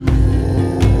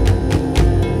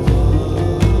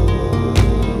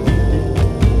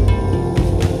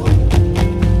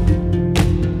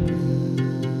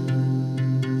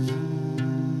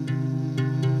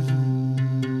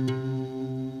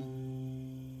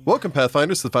Welcome,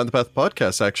 Pathfinders, to the Find the Path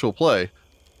podcast actual play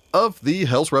of the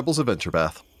Hell's Rebels Adventure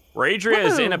Path. Where Adria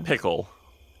is in a pickle.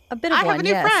 A bit of I one, have a new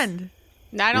yes. friend.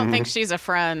 No, I don't think she's a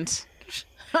friend. She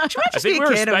might I just be think a we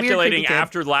were kid, a weird, speculating creepy kid.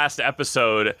 after the last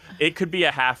episode, it could be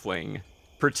a halfling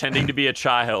pretending to be a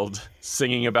child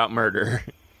singing about murder.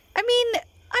 I mean,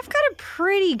 I've got a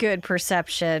pretty good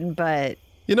perception, but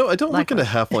You know, I don't look into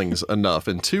halflings enough.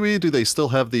 In 2E, do they still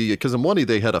have the... Because in 1E,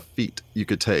 they had a feat you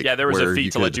could take. Yeah, there was where a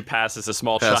feat to could let you pass as a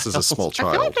small pass child. as a small I feel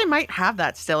like child. they might have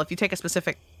that still if you take a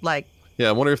specific, Yeah,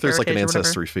 I wonder if there's like an heritage or whatever.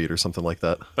 ancestry feat or something like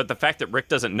that. But the fact that Rick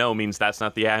doesn't know means that's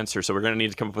not the answer, so we're going to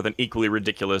need to come up with an equally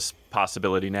ridiculous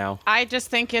possibility now. I just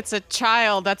think it's a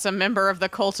child that's a member of the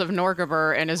cult of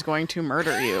Norgabur and is going to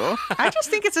murder you. I just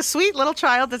think it's a sweet little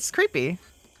child that's creepy.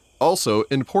 Also,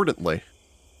 importantly,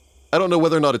 I don't know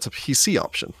whether or not it's a PC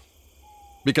option.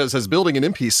 Because as building an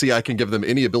NPC, I can give them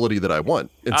any ability that I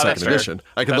want in that's second fair. edition.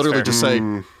 I can That's literally fair. just say,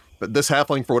 but this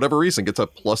halfling, for whatever reason, gets a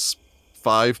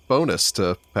 +5 bonus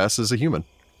to pass as a human.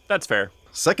 That's fair.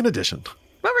 Second edition.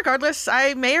 But regardless,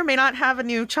 I may or may not have a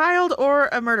new child or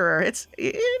a murderer. It's,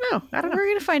 I don't know. we're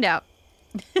going to find out.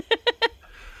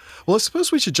 Well, I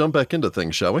suppose we should jump back into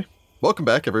things, shall we? Welcome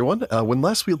back, everyone. When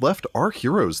last we left, our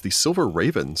heroes, the Silver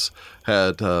Ravens,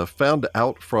 had found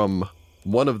out from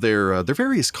one of their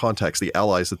various contacts, the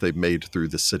allies that they've made through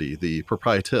the city, the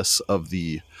proprietress of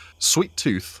the Sweet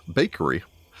Tooth Bakery,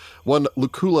 one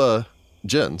Lucula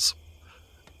Jens,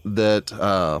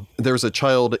 that there's a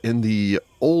child in the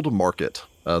old market,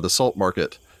 the salt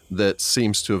market, that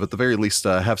seems to have, at the very least,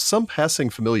 have some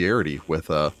passing familiarity with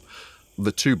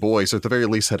the two boys, or at the very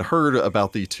least had heard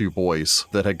about the two boys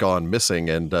that had gone missing,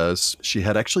 and she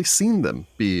had actually seen them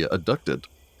be abducted.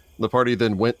 The party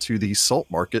then went to the salt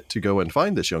market to go and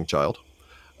find this young child,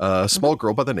 a small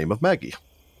girl by the name of Maggie.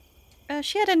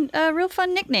 She had a real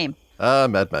fun nickname.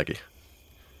 Mad Maggie.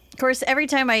 Of course, every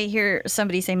time I hear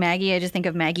somebody say Maggie, I just think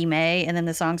of Maggie May, and then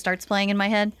the song starts playing in my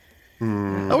head.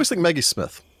 I always think Maggie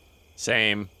Smith.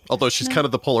 Same. Although she's kind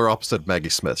of the polar opposite of Maggie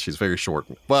Smith. She's very short.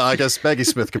 Well, I guess Maggie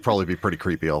Smith could probably be pretty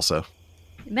creepy also.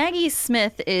 Maggie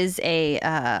Smith is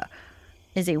a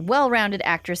well-rounded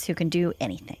actress who can do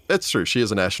anything. That's true. She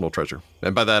is a national treasure.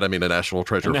 And by that, I mean a national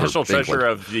treasure A national for treasure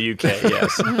England. of the UK,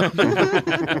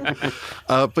 yes.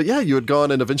 But yeah, you had gone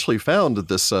and eventually found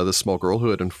this small girl who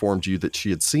had informed you that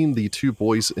she had seen the two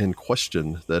boys in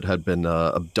question that had been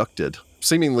abducted,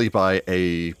 seemingly by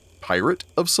a pirate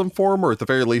of some form, or at the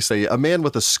very least a man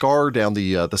with a scar down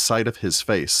the side of his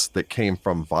face that came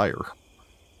from Vire.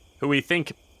 Who we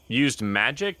think used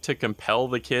magic to compel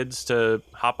the kids to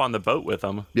hop on the boat with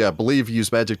them. Yeah, I believe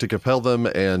used magic to compel them,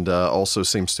 and also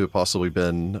seems to have possibly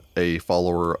been a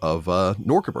follower of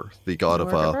Norgabur, the god of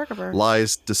Norgabur.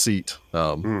 lies, deceit.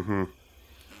 Norgabur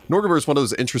is one of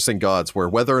those interesting gods where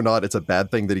whether or not it's a bad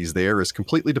thing that he's there is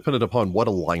completely dependent upon what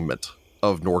alignment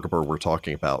of Norgabur we're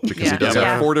talking about, because he does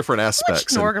Yeah. have 4 different Which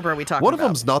aspects. and Norgabur are we talking one of about?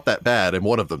 them's not that bad, and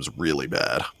one of them's really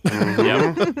bad.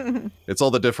 Yep. It's all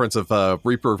the difference of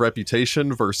Reaper of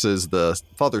Reputation versus the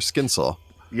Father Skinsaw.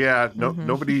 Yeah,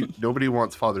 nobody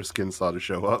wants Father Skinsaw to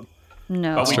show up.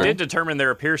 No. But we Sure. did determine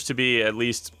there appears to be at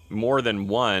least more than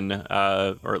one,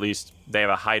 or at least they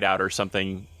have a hideout or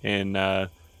something in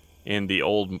the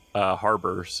old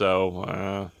harbor.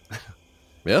 So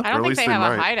Yeah? I Or don't at think least they they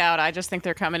have a might. hideout. I just think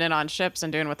they're coming in on ships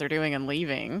and doing what they're doing and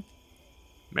leaving.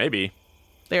 maybe.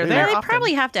 They're Well, there they often.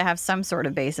 probably have to have some sort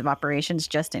of base of operations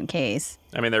just in case.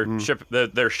 I mean, their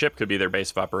ship could be their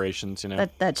base of operations. You know.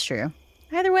 That's true.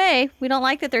 Either way, we don't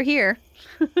like that they're here.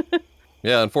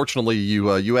 Yeah, unfortunately,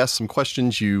 you asked some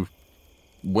questions, you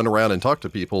went around and talked to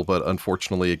people, but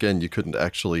unfortunately, again, you couldn't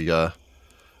actually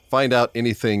find out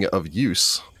anything of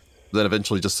use. Then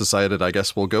eventually just decided, I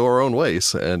guess we'll go our own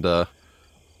ways and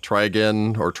try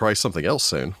again or try something else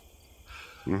soon.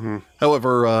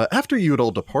 However, after you had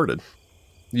all departed,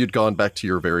 you'd gone back to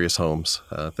your various homes.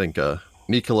 I think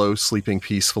Nicolo sleeping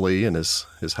peacefully in his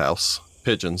house,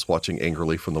 pigeons watching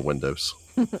angrily from the windows.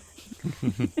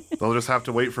 They'll just have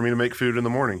to wait for me to make food in the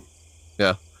morning.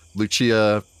 Yeah.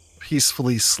 Lucia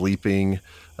peacefully sleeping.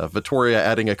 Vittoria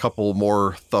adding a couple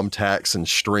more thumbtacks and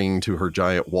string to her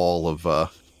giant wall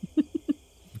of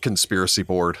conspiracy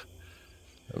board.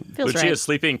 Feels Lucia right. is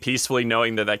sleeping peacefully,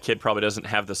 knowing that kid probably doesn't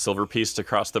have the silver piece to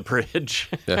cross the bridge.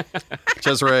 Yeah.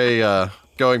 Cesare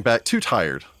going back, too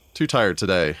tired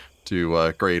today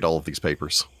to grade all of these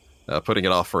papers, putting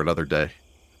it off for another day.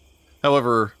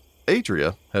 However,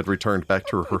 Adria had returned back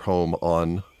to her home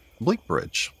on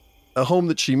Bleakbridge, a home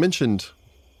that she mentioned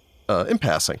in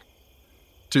passing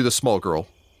to the small girl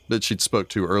that she'd spoke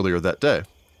to earlier that day.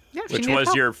 Yeah, she Which needed was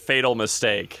help. your fatal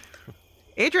mistake.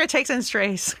 Adria takes in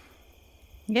strays.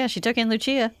 Yeah, she took in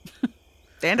Lucia.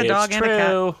 And a dog and a cat.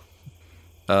 True.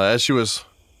 As she was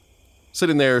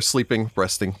sitting there sleeping,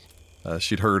 resting,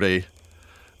 she'd heard a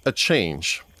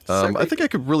change. I think I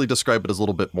could really describe it as a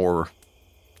little bit more.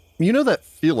 You know that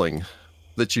feeling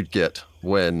that you'd get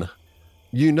when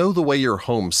you know the way your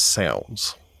home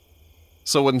sounds.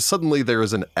 So when suddenly there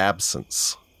is an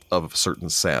absence of a certain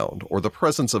sound or the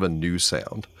presence of a new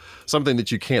sound, something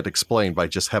that you can't explain by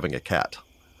just having a cat.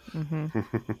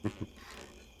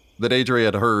 That Adria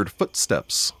had heard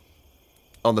footsteps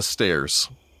on the stairs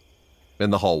in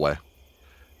the hallway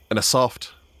and a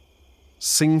soft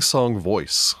sing-song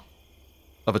voice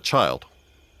of a child,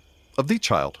 of the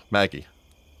child, Maggie,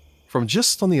 from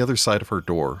just on the other side of her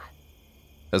door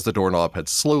as the doorknob had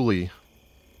slowly,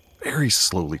 very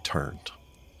slowly turned,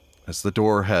 as the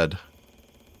door had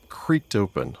creaked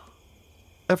open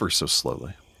ever so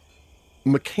slowly.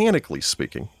 Mechanically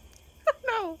speaking,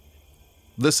 No.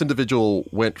 this individual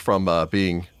went from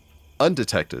being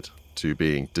undetected to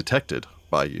being detected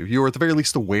by you. You are at the very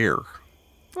least aware.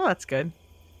 Well, that's good.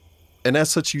 And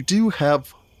as such, you do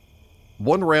have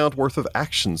 1 round worth of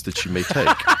actions that you may take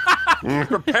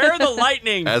Prepare the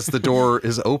lightning. as the door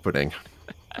is opening.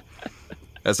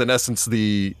 As in essence,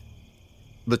 the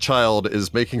child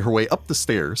is making her way up the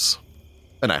stairs,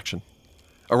 an action.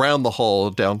 Around the hall,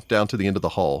 down to the end of the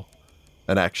hall,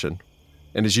 an action.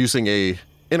 And is using a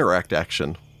interact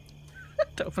action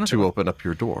To open to open up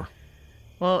your door,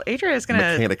 Well, Adria is going to,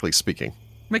 mechanically speaking.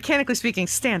 mechanically speaking,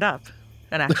 stand up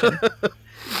an action.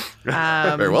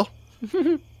 Very well.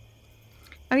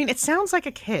 I mean, it sounds like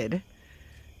a kid.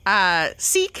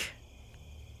 Seek.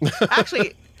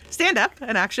 Actually, stand up,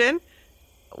 an action.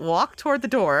 Walk toward the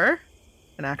door,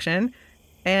 an action.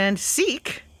 And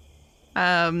seek.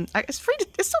 It's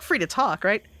still free to talk,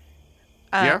 right?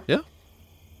 Yeah. Yeah.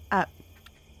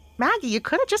 Maggie, you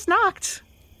could have just knocked.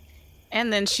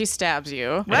 And then she stabs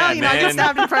you. Well, And you know, I get then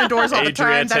stabbed in front of doors all the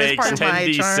Adria time. That is takes part of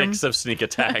my charm. 10d6 of sneak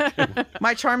attack.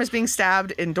 My charm is being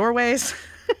stabbed in doorways.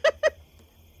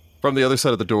 From the other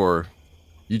side of the door,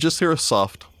 you just hear a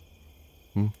soft.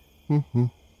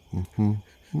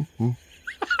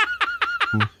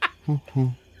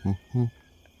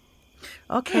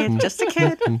 Okay, it's just a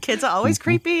kid. Kids are always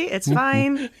creepy. It's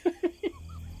fine.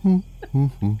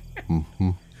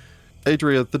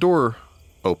 Adria, the door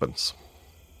opens.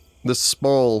 This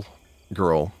small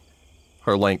girl,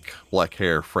 her lank black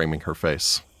hair framing her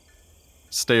face,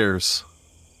 stares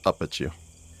up at you.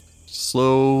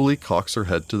 Slowly cocks her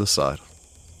head to the side.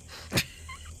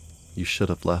 You should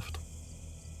have left.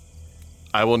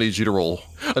 I will need you to roll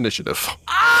initiative.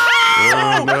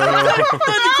 Oh, no.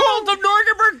 The cult of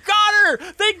Norgaber got her!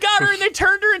 They got her and they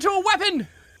turned her into a weapon!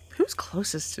 Who's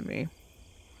closest to me?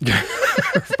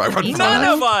 None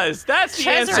of us! That's the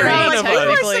answer. Cesare, None like, of Who do I us.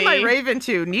 technically- send my raven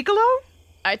to? Nicolo?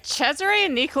 Cesare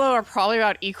and Nicolo are probably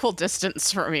about equal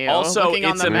distance from you. Also, looking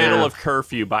on it's the the map. middle of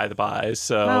curfew, by the by,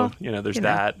 so, Well, there's you know.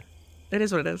 that. It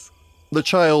is what it is. The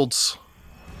child's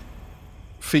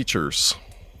features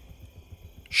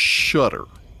shudder.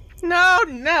 No.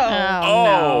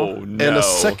 Oh, no. And a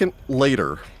second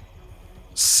later,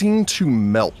 seem to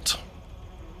melt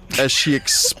as she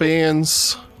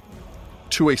expands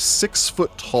to a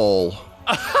 6-foot-tall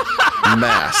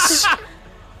mass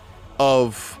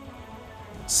of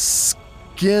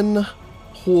skin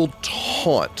pulled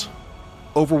taut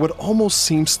over what almost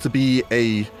seems to be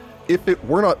if it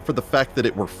were not for the fact that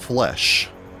it were flesh,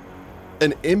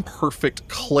 an imperfect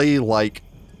clay-like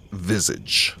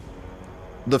visage.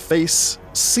 The face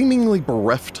seemingly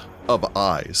bereft of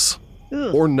eyes,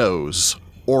 or nose,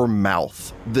 or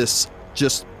mouth. This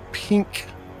just pink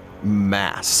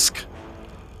mask.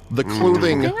 The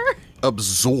clothing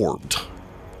absorbed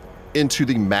into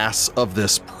the mass of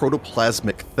this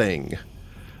protoplasmic thing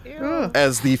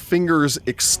as the fingers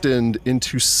extend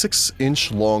into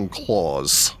 6-inch long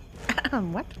claws.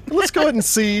 What? Let's go ahead and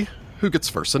see who gets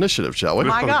first initiative, shall we?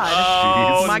 My God.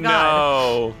 Oh, My God.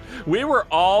 no. We were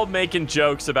all making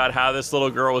jokes about how this little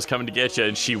girl was coming to get you,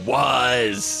 and she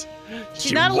was.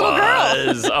 She's not a little girl.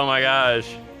 was. Oh, my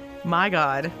gosh. My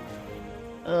God.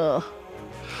 Ugh.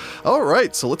 All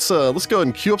right, so let's go ahead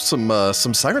and cue up some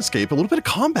Sirenscape, a little bit of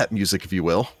combat music, if you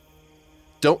will.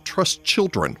 Don't trust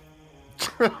children.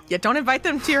 Yeah, don't invite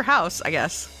them to your house, I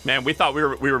guess. Man, we thought we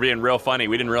were being real funny.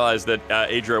 We didn't realize that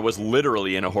Adria was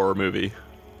literally in a horror movie.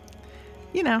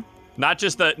 You know. Not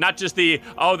just the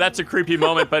oh, that's a creepy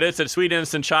moment, but it's a sweet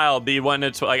innocent child. The one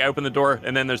that's like I open the door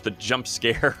and then there's the jump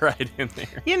scare right in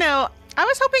there. You know, I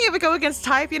was hoping it would go against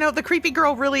type. You know, the creepy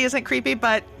girl really isn't creepy,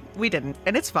 but we didn't.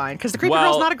 And it's fine, because the creepy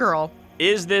girl's not a girl.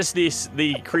 Is this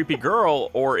the creepy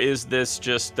girl, or is this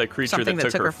just the creature Something that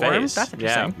that took took her her form? face? That's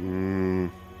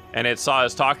interesting. And it saw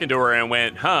us talking to her and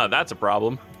went, huh, that's a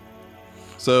problem.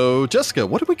 So, Jessica,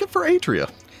 what did we get for Adria?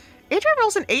 Adria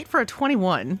rolls an 8 for a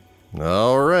 21.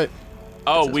 All right.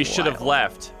 Oh, This we is should have wild.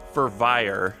 left for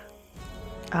Vire.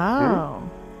 Oh.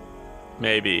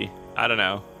 Maybe. I don't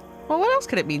know. Well, what else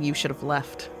could it mean you should have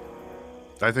left?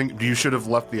 I think you should have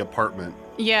left the apartment.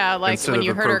 Yeah, like Instead when of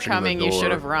you heard her approaching the coming, you door.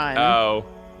 should have run. Oh,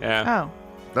 yeah. Oh.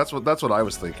 That's what I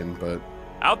was thinking, but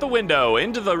Out the window,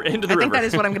 into the I river. think that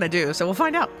is what I'm going to do, so we'll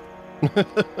find out.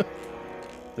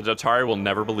 The Dotari will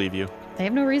never believe you. They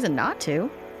have no reason not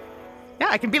to. Yeah,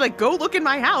 I can be like, go look in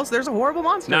my house. There's a horrible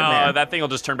monster in No, there. that thing will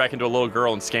just turn back into a little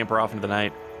girl and scamper off into the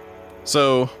night.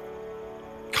 So,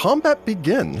 combat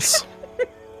begins.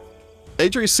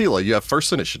 Adria Sela, you have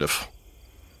first initiative.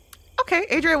 Okay,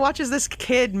 Adria watches this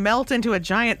kid melt into a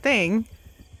giant thing.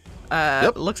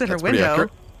 Yep, Looks at her that's pretty window.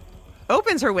 accurate.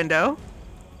 Opens her window.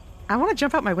 I want to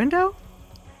jump out my window.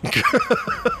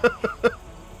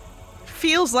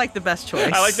 Feels like the best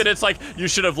choice. I like that it's like, you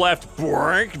should have left,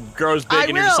 boink, grows big, I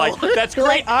and you're just will. like, that's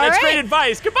great, All that's right. great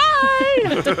advice,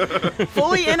 goodbye!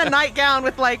 Fully in a nightgown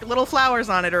with like little flowers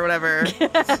on it or whatever.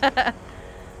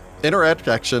 Interact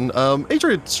action.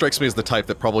 Adria strikes me as the type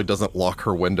that probably doesn't lock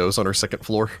her windows on her second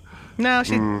floor. No,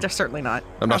 she's certainly not.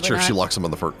 I'm not Probably sure if she not. locks them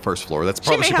on the first floor. That's She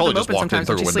probably may she have probably them just open walked in sometimes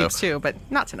through when a she window. sleeps too, but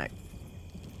not tonight.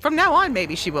 From now on,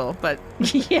 maybe she will, but...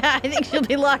 Yeah, I think she'll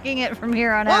be locking it from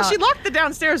here on Well, out. she locked the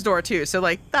downstairs door too, so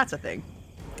like, that's a thing.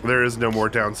 there is no more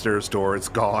downstairs door. It's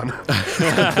gone.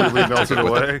 Completely melted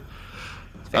away.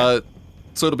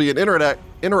 So it'll be an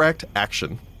interact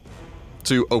action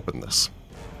to open this.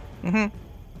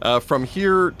 From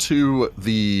here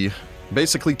to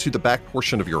basically to the back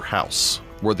portion of your house,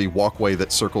 where the walkway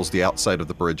that circles the outside of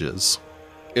the bridge is.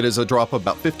 It is a drop of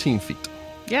about 15 feet.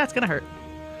 Yeah, it's gonna hurt.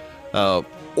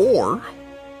 Or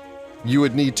you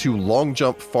would need to long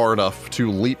jump far enough to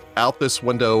leap out this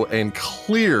window and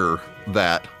clear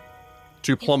that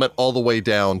to plummet all the way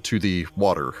down to the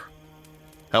water.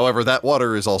 However, that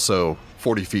water is also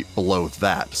 40 feet below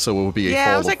that, so it would be a Yeah, I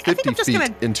fall was of like, I think 50 I'm just feet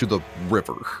gonna- into the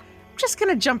river. I'm just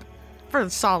gonna jump for the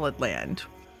solid land.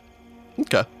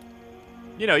 Okay.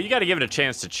 You know, you gotta give it a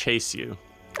chance to chase you.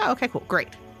 Oh, okay, cool, great.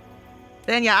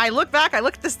 Then yeah, I look back, I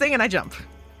look at this thing, and I jump.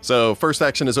 So first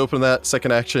action is open that.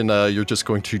 Second action, you're just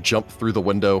going to jump through the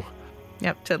window.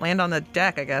 Yep, to land on the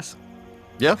deck, I guess.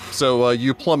 Yeah, so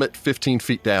you plummet 15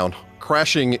 feet down,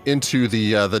 crashing into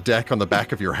the deck on the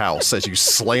back of your house as you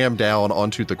slam down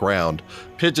onto the ground.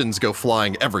 Pigeons go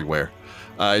flying everywhere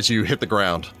as you hit the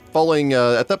ground. Falling,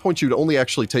 at that point, you'd only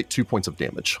actually take 2 points of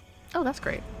damage Oh, that's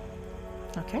great.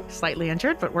 Okay, slightly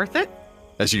injured, but worth it.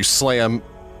 as you slam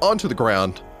onto the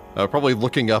ground, probably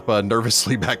looking up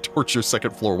nervously back towards your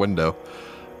second floor window.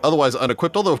 Otherwise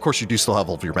unequipped, although of course you do still have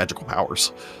all of your magical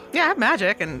powers. Yeah, I have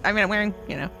magic, and I mean, I'm wearing,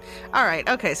 All right,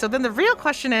 okay, so then the real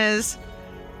question is,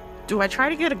 do I try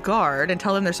to get a guard and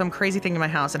tell them there's some crazy thing in my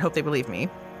house and hope they believe me?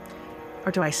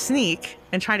 Or do I sneak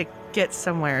and try to get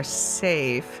somewhere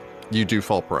safe? You do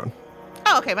fall prone.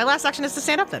 Oh, okay, my last action is to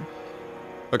stand up then.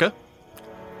 Okay.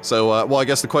 So, well, I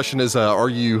guess the question is, are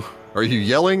you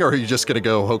yelling, or are you just going to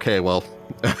go, okay, well,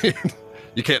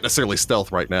 you can't necessarily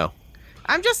stealth right now.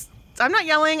 I'm not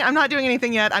yelling, I'm not doing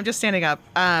anything yet, I'm just standing up.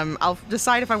 I'll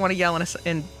decide if I want to yell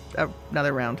in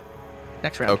another round.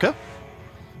 Next round. Okay.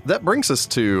 That brings us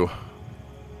to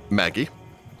Maggie.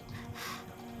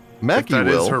 Maggie That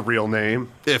will, is her real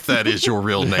name. if that is your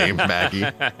real name, Maggie.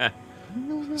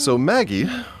 So Maggie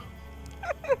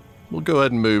will go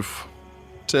ahead and move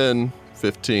 10,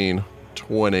 15,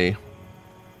 20,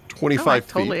 25 I feet.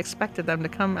 totally expected them to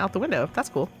come out the window. That's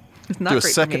cool. It's not Do a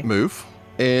great second for me. move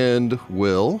and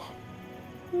will...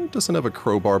 doesn't have a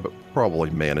crowbar, but probably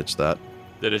manage that.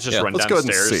 Did it just Yeah, run let's go ahead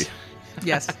downstairs? and see.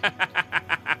 Yes.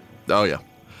 Oh, yeah.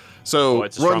 So Oh,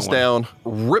 it's a strong runs one. down,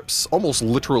 almost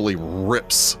literally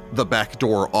rips the back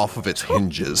door off of its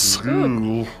hinges.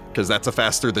 Ooh. Because that's a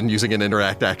faster than using an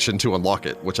interact action to unlock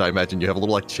it, which I imagine you have a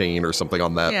little like chain or something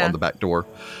on that Yeah. on the back door.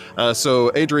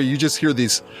 So Adria, you just hear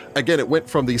these, again, it went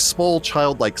from these small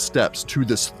childlike steps to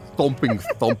this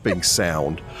thumping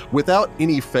sound. Without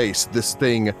any face, this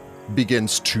thing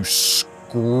begins to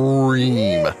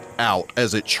scream out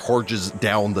as it charges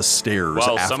down the stairs.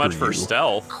 Well, after so much for you.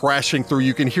 stealth. Crashing through.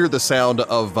 You can hear the sound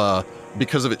of,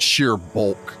 because of its sheer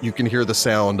bulk, you can hear the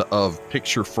sound of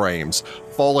picture frames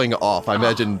falling off. I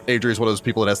imagine Adria's one of those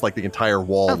people that has like the entire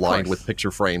wall Of lined course. with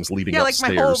picture frames leading Yeah, like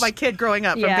upstairs. my kid growing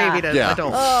up Yeah. from baby to Yeah.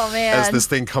 adult. Oh man. as this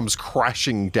thing comes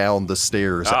crashing down the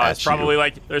stairs Oh, at it's probably you,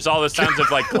 like there's all the sounds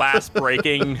of like glass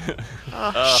breaking.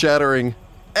 shattering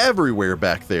everywhere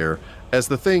back there. As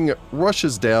the thing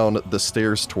rushes down the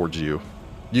stairs towards you,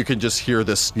 you can just hear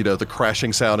this, the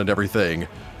crashing sound and everything.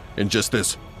 and just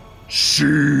this,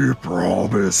 "She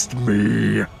promised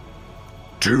me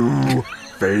to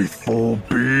faithful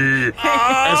be,"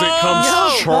 as it comes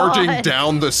Oh, charging God.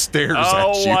 down the stairs at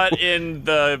Oh, you. what in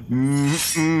the...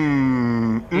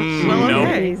 Well, Nope.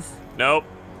 okay.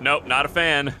 Nope, not a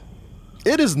fan.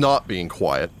 It is not being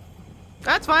quiet.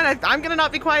 That's fine. I'm gonna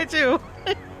not be quiet too.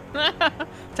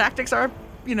 Tactics are,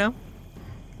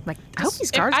 like, I hope these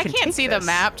If guards I can can't take see the this.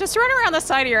 map. Just run around the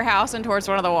side of your house and towards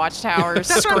one of the watchtowers,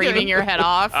 That's what I'm screaming doing. your head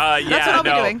off. Yeah, That's what I'll be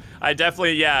no, doing. I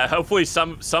definitely, hopefully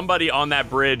somebody on that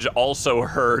bridge also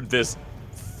heard this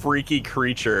freaky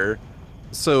creature.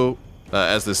 So,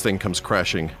 as this thing comes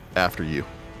crashing after you,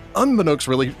 unbeknownst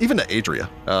really, even to Adria,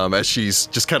 as she's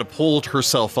just kind of pulled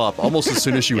herself up, almost as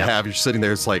soon as you you're sitting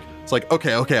there, it's like,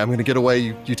 okay, I'm going to get away.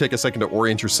 You take a second to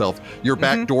orient yourself. Your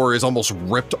back door is almost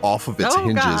ripped off of its Oh,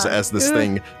 hinges God. as this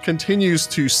thing continues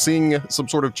to sing some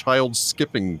sort of child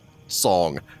skipping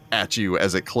song at you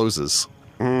as it closes.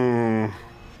 I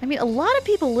mean, a lot of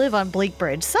people live on Bleak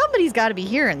Bridge. Somebody's got to be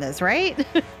hearing this, right?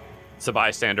 It's a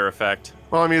bystander effect.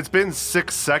 Well, I mean, it's been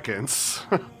 6 seconds.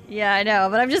 Yeah, I know,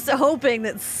 but I'm just hoping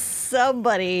that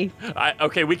somebody.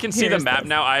 Okay, we can see the Here's map this.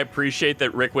 now. I appreciate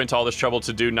that Rick went to all this trouble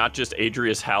to do not just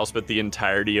Adria's house, but the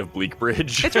entirety of Bleak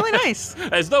Bridge. It's really nice.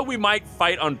 As though we might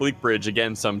fight on Bleak Bridge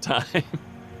again sometime.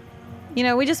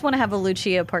 We just want to have a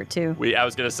Lucia part 2. I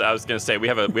was gonna say we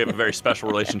have a very special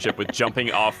relationship with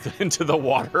jumping off into the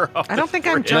water. I don't think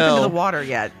I'm bridge. jumping No. to the water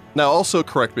yet. Now, also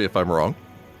correct me if I'm wrong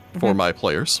for my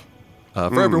players,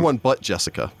 for everyone but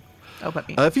Jessica. Oh, but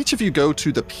me. If each of you go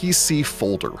to the PC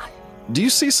folder, do you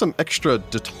see some extra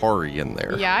Datari in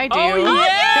there? Yeah, I do. Oh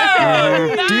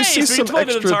yeah! Nice. Do you see We some told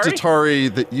extra Datari?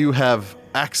 Datari that you have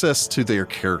access to their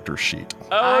character sheet?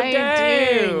 Oh I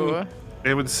dang! do.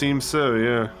 It would seem so,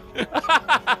 yeah.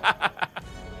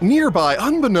 Nearby,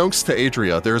 unbeknownst to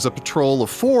Adria, there's a patrol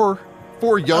of four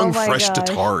young, Oh my fresh gosh.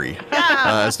 Datari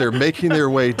as they're making their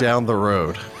way down the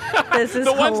road. This is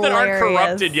The ones that aren't hilarious.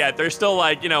 corrupted yet, they're still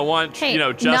like, want, Hey,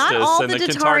 justice not all and the the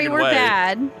Datari Kintargan were way.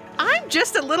 bad. I'm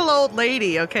just a little old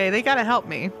lady, okay? They gotta help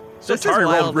me. So This is Atari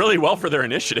rolled wild. really well for their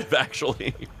initiative,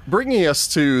 actually. Bringing us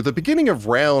to the beginning of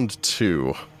round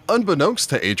 2. Unbeknownst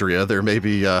to Adria, there may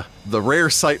be the rare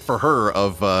sight for her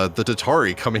of the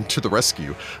Datari coming to the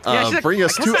rescue. Yeah, she's like, bring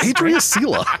us "I to guess that's Adria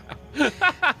Sela.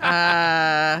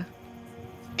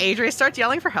 Adria starts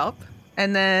yelling for help,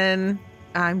 and then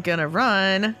I'm gonna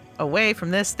run away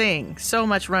from this thing. So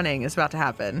much running is about to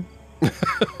happen.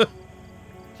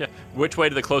 Yeah. Which way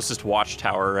to the closest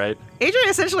watchtower, right? Adria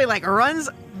essentially runs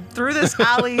through this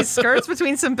alley, skirts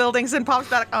between some buildings, and pops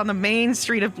back on the main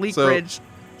street of Bleak So- Bridge,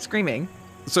 screaming.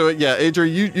 So yeah,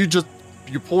 Adria,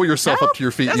 you pull yourself up to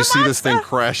your feet. There's You a see this thing monster.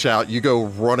 crash out. You go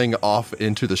running off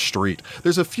into the street.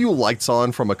 There's a few lights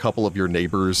on from a couple of your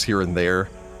neighbors here and there.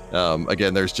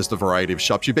 Again, there's just a variety of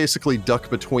shops. You basically duck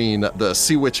between the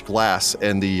Sea Witch Glass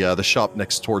and the shop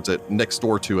next door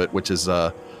to it, which is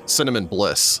Cinnamon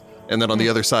Bliss. And then on the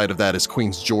other side of that is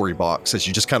Queen's Jewelry Box. As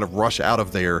you just kind of rush out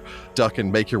of there, duck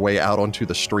and make your way out onto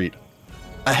the street.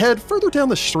 Ahead, further down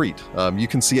the street, you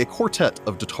can see a quartet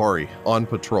of Datari on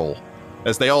patrol,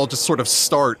 as they all just sort of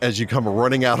start as you come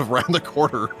running out around the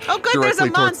corner. Oh, good, there's a directly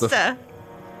towards the- monster.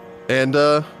 And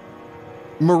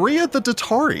Maria the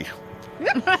Datari.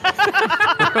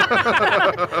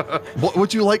 What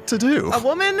would you like to do? A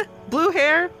woman, blue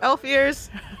hair, elf ears,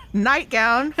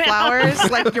 nightgown, flowers,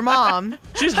 like your mom.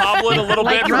 She's hobbling a little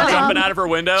Like bit your from mom. jumping out of her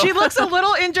window. She looks a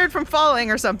little injured from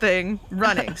falling or something,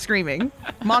 running, screaming.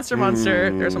 Monster,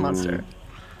 monster, there's a monster.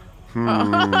 I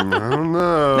don't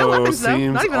know. No weapons, though.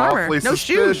 Seems Not even armor. awfully No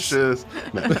shoes. suspicious.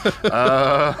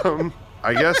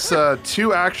 I guess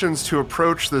 2 actions to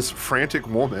approach this frantic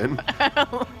woman.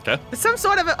 It's some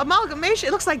sort of amalgamation.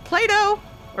 It looks like Play-Doh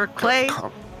or clay.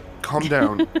 Calm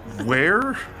down.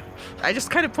 Where? I just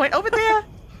kind of point over there.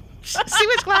 See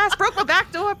which glass broke my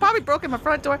back door. Probably broken my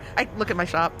front door. I look at my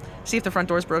shop, see if the front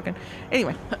door is broken.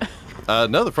 Anyway,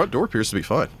 No, the front door appears to be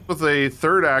fine. With a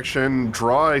 3rd action,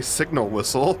 draw a signal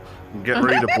whistle and get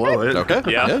ready to blow it. Okay.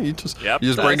 Yeah. You just Yep,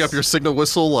 bring that's- up your signal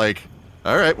whistle like,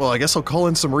 all right, well, I guess I'll call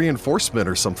in some reinforcement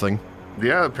or something.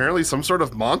 Yeah, apparently some sort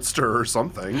of monster or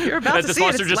something. you're about As to this see it.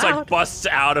 monster It's just loud. busts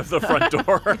out of the front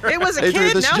door. It was a Adria,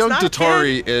 kid. this Now young it's not a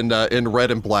kid. Datari in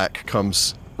red and black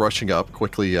comes rushing up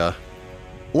quickly,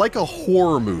 like a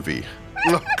horror movie.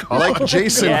 Like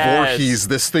Jason Yes. Voorhees,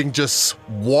 this thing just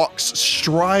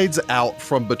strides out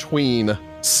from between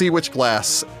Sea Witch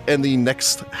Glass and the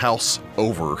next house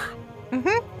over.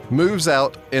 Moves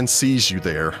out and sees you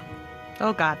there.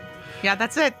 Oh God. Yeah,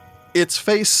 that's it. Its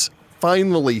face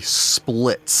finally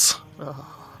splits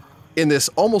in this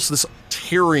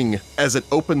hearing as it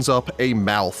opens up a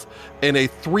mouth and a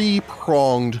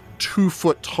 3-pronged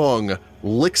 2-foot tongue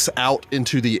licks out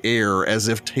into the air as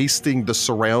if tasting the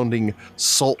surrounding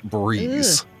salt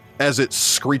breeze. As it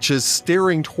screeches,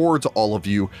 staring towards all of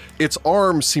you, its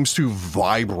arm seems to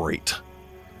vibrate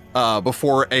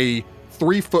before a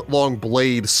 3-foot-long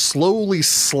blade slowly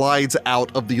slides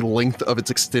out of the length of its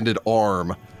extended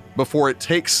arm before it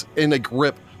takes in a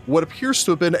grip what appears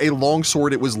to have been a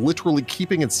longsword it was literally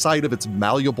keeping inside of its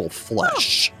malleable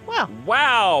flesh. Wow.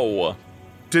 Wow.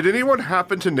 Did anyone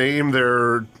happen to name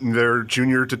their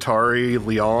junior Tatari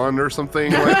Leon or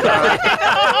something like that?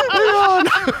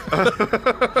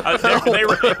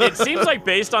 It seems like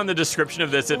based on the description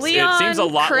of this, it seems a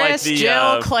lot Chris, like the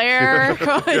Jill, Claire.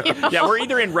 You know? Yeah, we're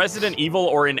either in Resident Evil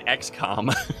or in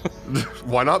XCOM.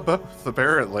 Why not both,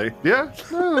 apparently? Yeah.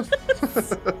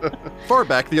 Far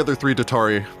back, the other 3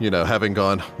 Tatari, having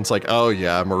gone, it's like, oh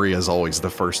yeah, Maria's always the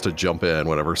first to jump in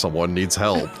whenever someone needs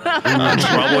help.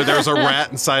 Probably there's a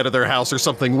rat inside of their house or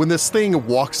something. When this thing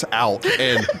walks out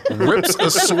and rips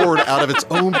a sword out of its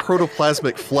own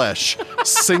protoplasmic flesh,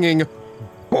 singing,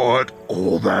 "But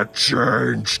all that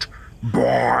changed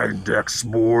by next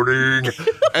morning,"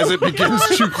 as it begins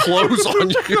to close on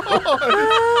you.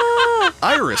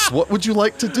 Iris, what would you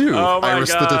like to do? Oh my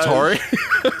Iris God. the Tatari.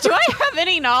 Do I have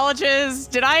any knowledges?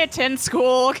 Did I attend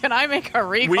school? Can I make a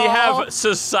recall? We have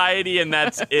society, and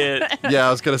that's it. Yeah,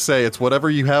 I was going to say, it's whatever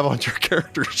you have on your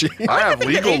character sheet. I have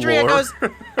legal Adria lore. goes,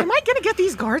 am I going to get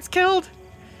these guards killed?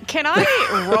 Can I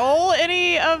roll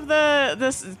any of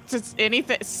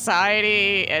anything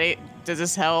society? Does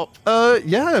this help?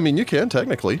 Yeah, I mean, you can,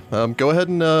 technically. Go ahead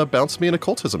and bounce me an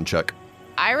occultism check.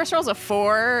 Iris rolls a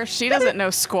 4. She doesn't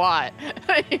know squat.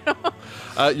 You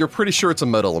know? You're pretty sure it's a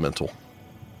mud elemental.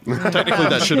 Technically,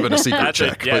 that should have been a secret That's a-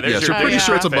 check, yeah, but there's yes, your you're pretty big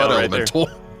sure it's a fail mud right there. elemental.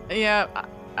 Yeah.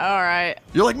 All right.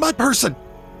 You're like, mud person!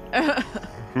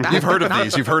 You've heard of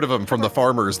these. You've heard of them from the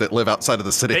farmers that live outside of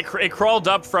the city. It crawled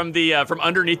up from from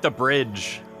underneath the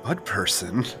bridge. Mud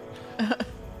person.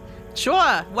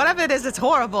 Sure, whatever it is, it's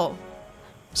horrible.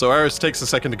 So Iris takes a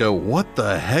second to go, what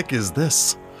the heck is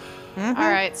this? All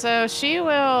right. So she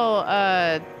will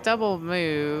double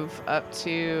move up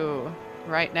to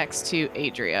right next to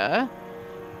Adria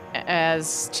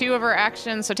as 2 of her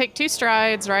actions. So take 2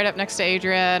 strides right up next to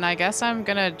Adria, and I guess I'm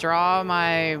gonna draw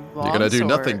my You're going to do longsword-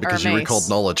 nothing or because you mace. recalled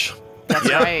knowledge. That's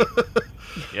Yep. right.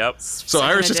 Yep. So Second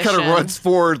Iris just kind of edition. runs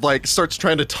forward, like starts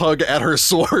trying to tug at her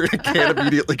sword and can't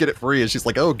immediately get it free. And she's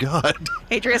like, oh God.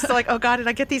 Adria's still like, oh God, did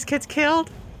I get these kids killed?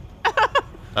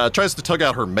 Tries to tug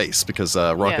out her mace because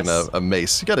rocking Yes. a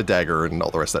mace. You got a dagger and all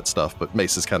the rest of that stuff, but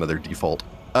mace is kind of their default.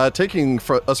 Taking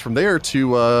us from there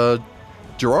to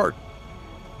Gerard.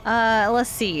 Let's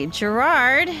see.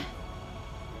 Gerard.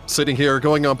 Sitting here,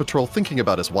 going on patrol, thinking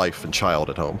about his wife and child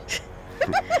at home.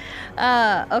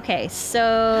 Okay,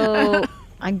 so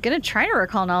I'm gonna try to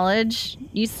recall knowledge.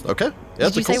 Okay. Yeah, Did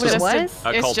it's you say what it occultism.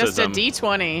 was? It's just a Occultism.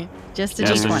 D20, Just a Yeah,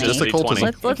 Just, D20. just occultism.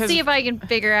 D20. Let's see if I can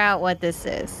figure out what this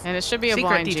is. and it should be a Secret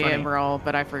blind D20. GM roll,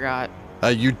 but I forgot.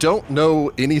 You don't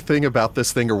know anything about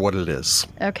this thing or what it is.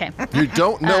 Okay. You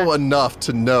don't know enough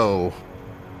to know.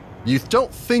 You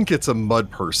don't think it's a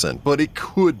mud person, but it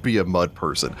could be a mud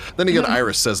person. Then again,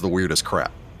 Iris says the weirdest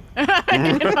crap.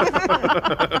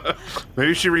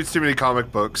 Maybe she reads too many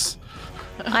comic books.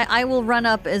 I will run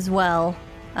up as well.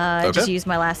 Just Okay. use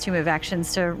my last 2 move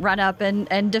actions to run up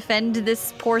and defend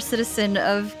this poor citizen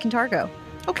of Kintargo.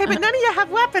 Okay, but none of you have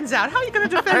weapons out. How are you going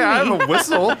to defend Hey, I me? have a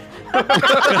whistle.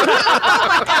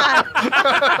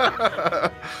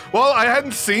 Well, I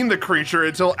hadn't seen the creature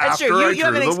until That's after true. I You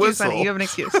have an drew the excuse, whistle. honey. You have an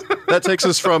excuse. That takes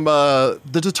us from the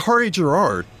Tatari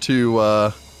Gerard to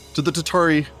the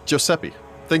Tatari Giuseppe,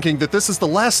 thinking that this is the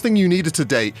last thing you needed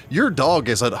today. Your dog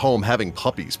is at home having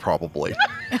puppies, probably.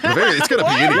 It's going to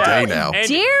be any day now. And,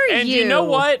 Dare and you know you.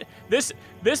 what?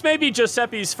 This may be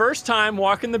Giuseppe's first time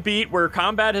walking the beat where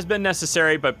combat has been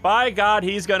necessary, but by God,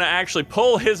 he's going to actually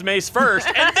pull his mace first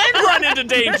and then run into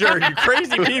danger, you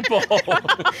crazy people.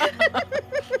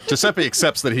 Giuseppe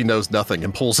accepts that he knows nothing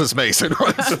and pulls his mace and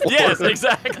runs forward. Yes,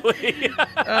 exactly.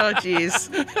 Oh, jeez.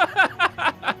 We're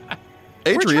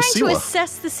Adria trying to Siwa.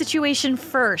 assess the situation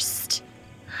first.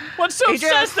 What's so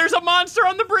Adrian. sus? There's a monster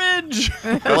on the bridge.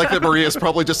 I like that Maria's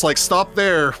probably just like, stop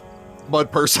there,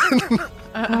 mud person.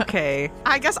 Okay.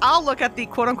 I guess I'll look at the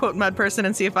quote-unquote mud person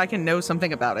and see if I can know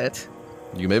something about it.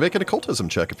 You may make an occultism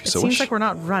check if you It so seems wish. like we're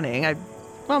not running.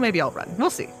 Well, maybe I'll run. We'll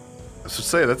see. I was to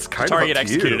say, that's kind of Atari up get to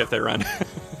executed you. if they run.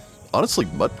 Honestly,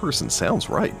 mud person sounds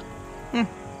right.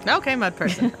 Okay, mud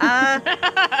person.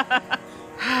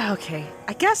 Okay.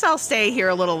 I guess I'll stay here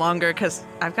a little longer because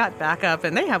I've got backup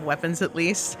and they have weapons at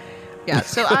least. Yeah,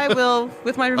 so I will,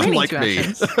 with my remaining Unlike 2 me.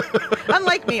 actions.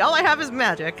 Unlike me, all I have is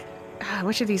magic.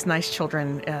 Which of these nice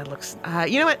children looks...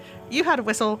 you know what? You had a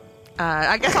whistle.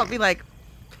 I guess I'll be like,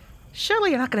 surely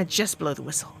you're not going to just blow the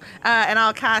whistle. And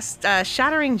I'll cast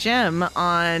Shattering Gem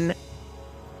on...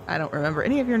 I don't remember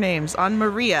any of your names. On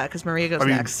Maria, because Maria goes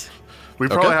next. We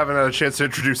probably haven't had a chance to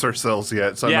introduce ourselves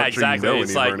yet, so I'm Yeah, not exactly. sure you know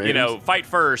It's any of our like, names. fight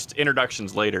first,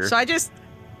 introductions later. So I just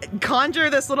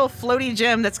conjure this little floaty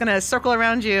gem that's going to circle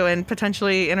around you and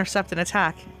potentially intercept an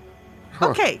attack.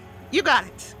 Okay, you got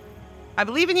it. I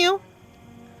believe in you.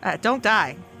 Don't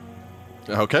die.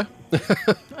 Okay.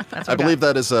 That's I believe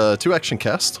that is a 2-action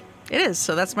cast. it is.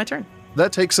 So that's my turn.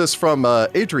 That takes us from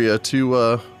Adria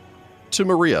to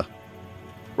Maria.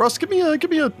 Ross, give me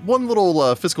a one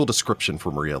little physical description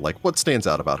for Maria. Like, what stands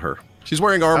out about her? She's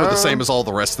wearing armor the same as all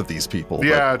the rest of these people. but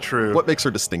Yeah, true. What makes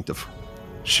her distinctive?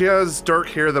 She has dark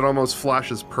hair that almost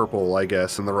flashes purple, I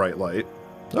guess, in the right light.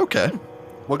 Okay.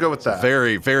 We'll go with that.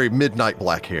 Very, very midnight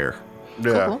black hair.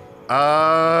 Yeah. Cool.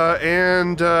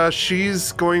 And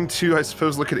she's going to, I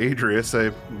suppose, look at Adria,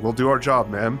 say, "We'll do our job,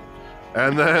 ma'am,"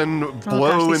 and then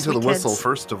blow gosh, these into the sweet whistle kids.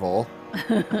 first of all.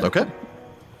 Okay.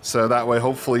 So that way,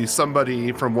 hopefully,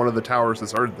 somebody from one of the towers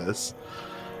has heard this.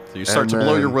 So you start And to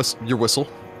blow then- your whistle.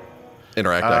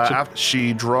 Interact action. After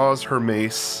she draws her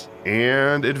mace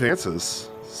and advances.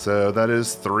 So that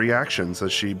is 3 actions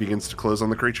as she begins to close on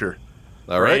the creature.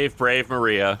 All right. Brave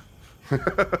Maria. And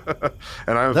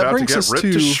I'm That about to brings get us ripped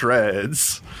to to-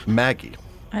 shreds. Maggie.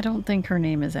 I don't think her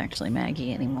name is actually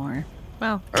Maggie anymore.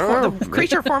 Well, Oh. the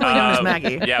creature formerly known as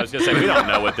Maggie. Yeah, I was gonna say we don't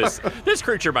know what this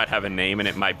creature might have a name, and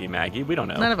it might be Maggie. We don't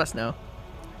know. None of us know.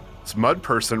 It's Mud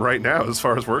Person right now, as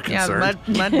far as we're Yeah, concerned.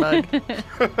 mud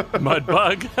bug. Mud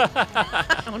bug,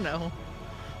 Oh no,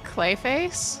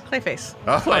 Clayface? Clayface.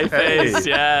 Oh, Clayface. hey. Yes.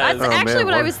 That's actually man,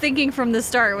 what I what- was thinking from the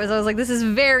start. I was like, this is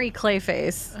very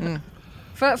Clayface.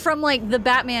 From like the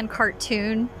Batman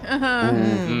cartoon.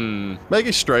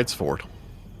 Maggie strides forward.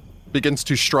 Begins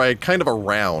to stride kind of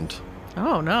around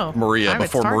Oh no, Maria Time its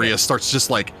before target. Maria starts just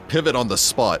like pivot on the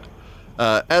spot.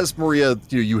 As Maria,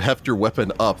 you heft your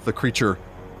weapon up, the creature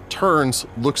turns,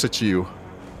 looks at you,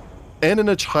 and in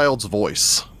a child's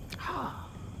voice,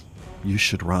 you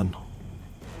should run. Oh,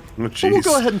 But we'll jeez.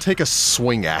 go ahead and take a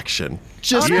swing action,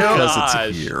 just Oh, because gosh.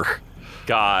 it's here.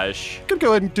 Gosh. Gonna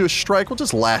go ahead and do a strike. We'll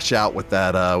just lash out with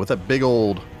that big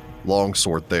old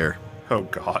longsword there. Oh,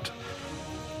 God.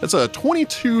 It's a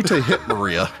 22 to hit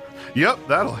Maria. Yep,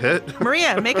 that'll hit.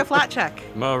 Maria, make a flat check.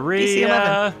 DC Maria.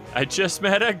 11. I just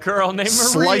met a girl named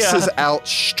Maria. Slices out,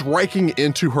 striking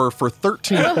into her for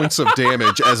 13 points of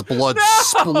damage as blood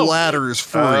splatters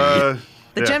free. The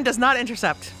Yeah. gem does not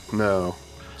intercept. No.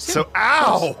 So,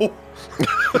 ow!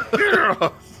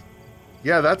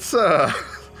 Yeah, that's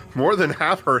more than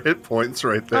half her hit points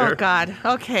right there. Oh God.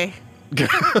 Okay.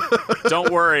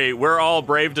 Don't worry, we're all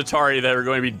brave Datari that are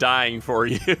going to be dying for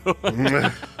you.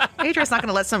 Adria's not going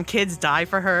to let some kids die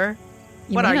for her.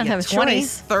 You What may are not you? have a 20,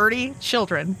 choice. 30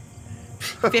 children,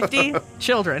 50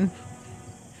 children.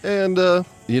 And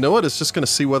you know what? It's just going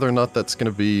to see whether or not that's going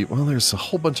to be. Well, there's a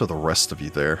whole bunch of the rest of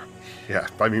you there. Yeah,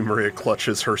 I mean, Maria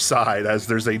clutches her side as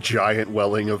there's a giant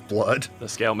welling of blood. The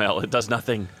scale mail, it does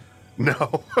nothing.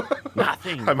 No.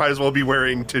 Nothing. I might as well be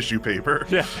wearing tissue paper.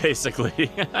 Yeah,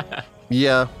 basically.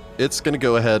 Yeah, it's going to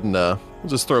go ahead and we'll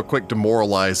just throw a quick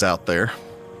demoralize out there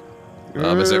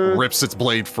as it rips its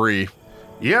blade free.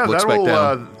 Yeah, Looks back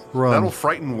down. Run. that'll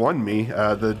frighten me.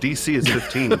 The DC is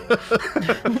 15.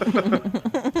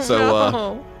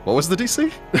 So, what was the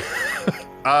DC?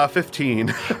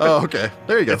 15. Oh, okay.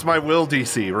 There you go. It's my will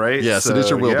DC, right? Yes, it is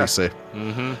your will yeah. DC.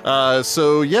 Mm-hmm.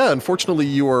 So yeah, unfortunately,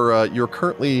 you're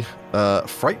currently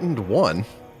frightened 1,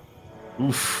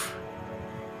 Oof.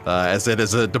 as it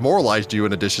has demoralized you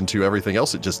in addition to everything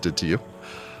else it just did to you.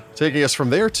 Taking us from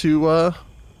there to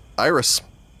Iris.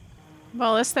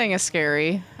 Well, this thing is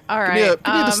scary. All Give right.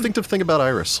 me a distinctive thing about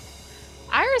Iris.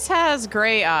 Iris has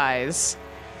gray eyes.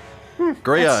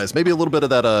 Gray eyes, maybe a little bit of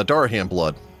that Darahan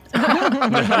blood.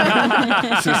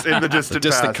 It's just in the distant,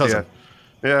 distant past, cousin.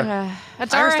 Yeah. A Iris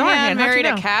Darahan, Darahan how'd married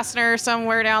you a know? Kastner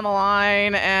somewhere down the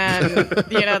line, and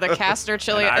the Kastner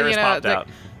chili. And Iris popped the- out.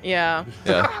 Yeah.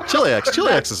 Yeah,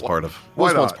 Chiliax is part of. Why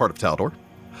Was once not? part of Taldor.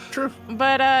 True.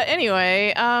 But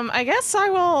anyway, I guess I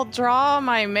will draw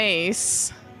my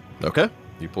mace Okay,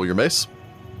 you pull your mace.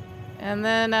 and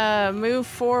then move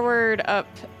forward up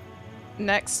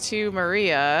next to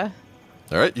Maria.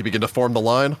 All right, you begin to form the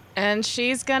line. And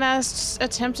she's gonna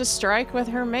attempt to strike with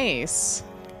her mace.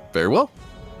 Very well.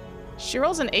 She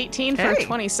rolls an 18 Hey. for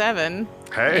 27.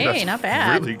 Hey, Hey, that's not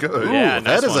bad. really good. Yeah, Ooh,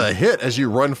 nice that is one. a hit as you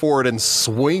run forward and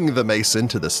swing the mace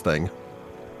into this thing.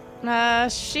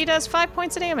 She does 5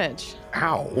 points of damage.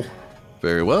 Ow.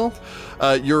 Very well.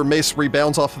 Your mace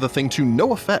rebounds off of the thing to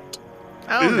no effect.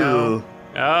 Oh no.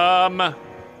 Ew.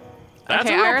 That's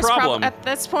okay, a real Iris problem. at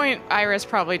this point, Iris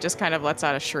probably just kind of lets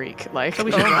out a shriek, like, So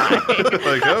we should run.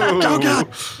 Like, oh. Oh, God.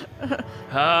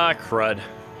 Ah, crud.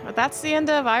 But that's the end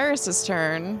of Iris's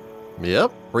turn.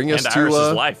 Yep. Bring us And to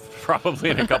Iris' life, probably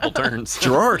in a couple turns.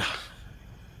 Gerard.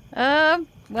 Give me a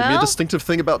Well, distinctive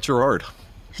thing about Gerard.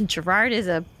 Gerard is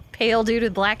a pale dude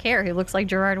with black hair who looks like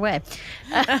Gerard Way.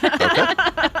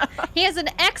 He has an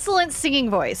excellent singing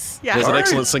voice. He Yeah. has an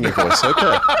excellent singing voice.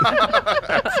 Okay.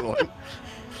 Excellent.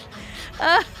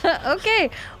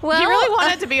 Okay, well, He really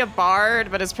wanted to be a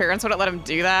bard, but his parents wouldn't let him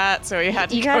do that, so he had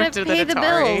to you go gotta to pay the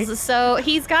Natari. bills. So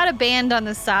he's got a band on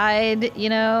the side, you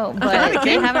know, but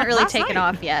they haven't really Last taken night.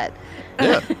 off yet.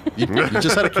 Yeah. You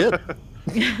just had a kid.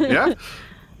 Yeah.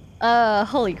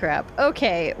 Holy crap.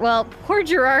 Okay, well, poor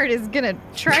Gerard is gonna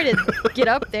try to get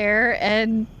up there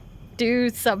and do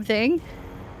something.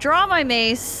 Draw my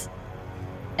mace,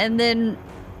 and then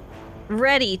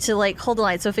ready to, like, hold the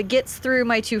line. So if it gets through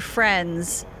my two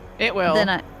friends, It will. then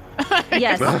I...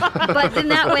 Yes, but then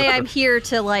that way I'm here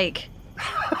to, like...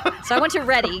 So I went to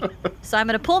ready. So I'm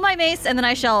gonna pull my mace, and then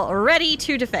I shall ready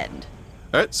to defend.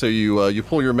 All right. So you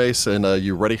pull your mace and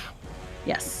you ready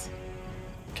Yes.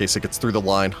 in case it gets through the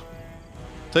line.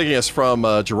 Taking us from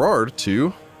Gerard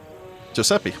to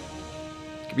Giuseppe.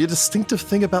 Give me a distinctive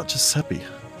thing about Giuseppe.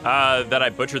 That I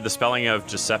butchered the spelling of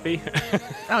Giuseppe.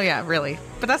 Oh yeah, really.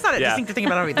 But that's not a Yeah. distinctive thing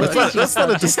about him. That's not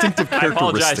a distinctive I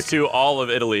apologize characteristic. to all of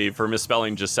Italy for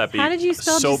misspelling Giuseppe. How did you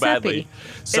spell so Giuseppe? badly?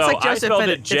 So like I Joseph, spelled but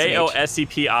it it's an H.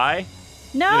 J-O-S-E-P-I.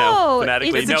 No,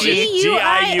 phonetically. it's No, it's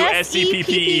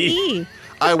G-U-I-S-E-P-P-E.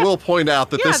 I will point out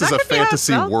that Yeah, this is that a could be how it's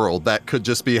fantasy spelled. world. That could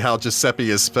just be how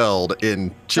Giuseppe is spelled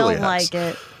in Chile Don't House. like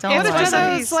it. Don't It's like one of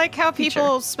it. those, like, how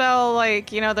people Teacher. spell,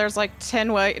 like, you know, there's like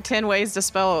 10 ways to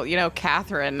spell, you know,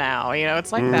 Catherine now. You know,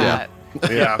 it's like that.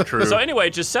 Yeah, true. So anyway,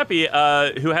 Giuseppe,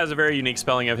 who has a very unique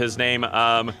spelling of his name,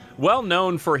 well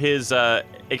known for his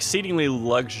exceedingly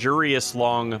luxurious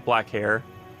long black hair,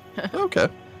 Okay.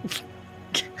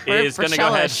 is going to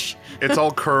go ahead. Chelish. It's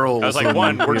all curls. I was like, and,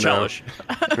 one, we're you know. Chelish.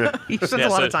 He spends Yeah, a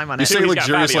lot so of time on You it. say He's got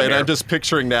luxuriously, Fabio and hair. I'm just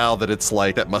picturing now that it's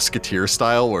like that musketeer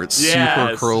style where it's super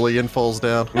Yes. curly and falls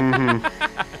down.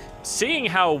 Seeing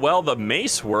how well the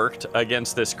mace worked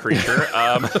against this creature,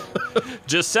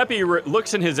 Giuseppe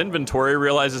looks in his inventory,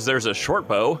 realizes there's a short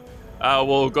bow.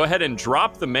 We'll go ahead and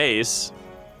drop the mace.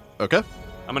 Okay.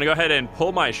 I'm going to go ahead and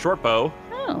pull my short bow.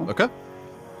 Oh. Okay.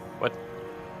 What?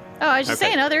 Oh, I was just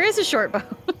Okay. saying, there is a short bow.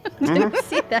 Didn't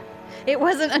see that. It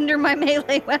wasn't under my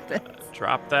melee weapons.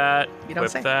 Drop that. You don't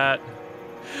Equip say. that.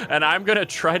 And I'm going to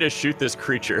try to shoot this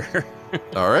creature.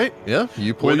 All right. Yeah.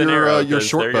 You pull With an your arrow, your 'cause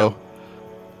short there you bow. go.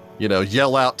 You know,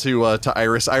 yell out to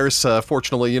Iris. Iris,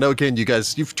 fortunately, you know, again, you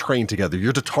guys, you've trained together.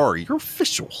 You're Datari. You're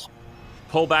official.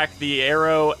 Pull back the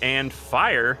arrow and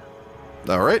fire.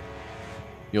 All right.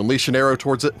 You unleash an arrow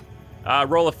towards it.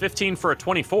 Roll a 15 for a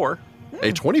 24.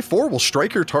 A 24 will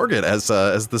strike your target as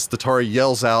this Datari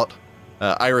yells out.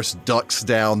 Iris ducks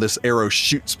down. This arrow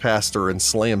shoots past her and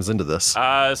slams into this.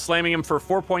 Slamming him for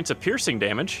 4 points of piercing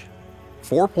damage.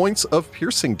 4 points of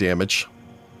piercing damage.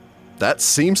 That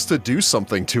seems to do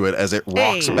something to it as it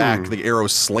rocks Hey. back. The arrow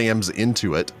slams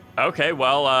into it. Okay,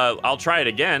 well, I'll try it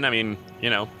again. I mean, you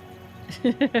know.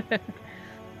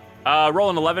 Roll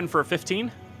an 11 for a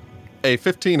 15. A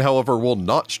 15, however, will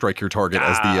not strike your target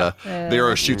as the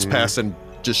arrow shoots past and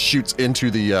just shoots into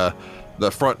the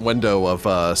front window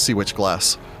of Sea Witch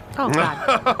Glass. Oh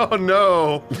god. Oh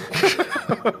no!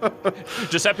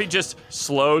 Giuseppe just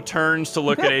slow turns to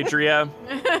look at Adria.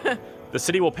 The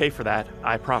city will pay for that,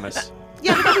 I promise.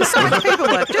 Yeah, but there's so much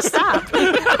paperwork. Just stop.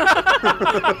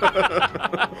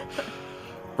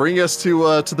 Bringing us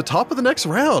to the top of the next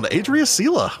round, Adria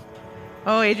Sela.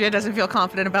 Oh, Adria doesn't feel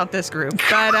confident about this group,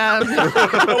 but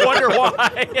I wonder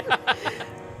why.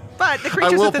 but the I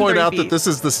creatures will within point 30 out feet. that this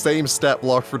is the same stat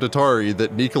block for Datari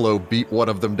that Nicolo beat one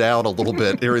of them down a little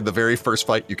bit during the very first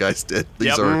fight you guys did. These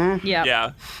Yep. are Yeah.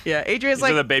 Yeah, Yeah, Adria's these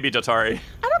like, are the baby Datari.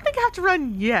 I don't think I have to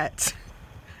run yet.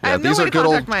 I yeah, have no these way are to good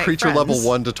old contact my creature friends. level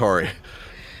 1 Datari.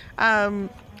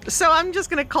 So I'm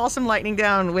just gonna call some lightning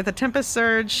down with a Tempest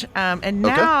Surge, and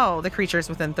Okay. now the creature's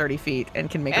within 30 feet and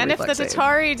can make a And if the reflex save.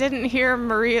 Datari didn't hear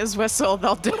Maria's whistle,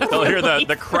 they'll They'll hear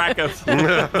the crack of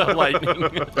the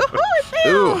lightning.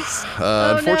 Ooh,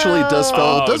 unfortunately, does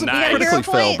fell. Oh, Doesn't nice. critically Hero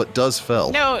fail, point? but does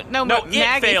fell. No, No, Maggie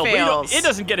it failed. fails. It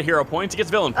doesn't get a hero point. It gets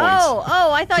villain points.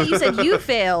 Oh, I thought you said you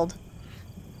failed.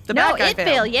 The No, bad guy it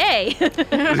failed. Yay.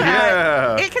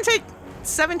 Yeah. It can take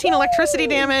 17 electricity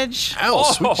damage. Ow,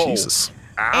 sweet Oh. Jesus.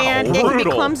 And it can be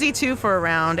Brutal. clumsy too for a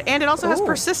round. And it also has Ooh.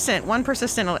 one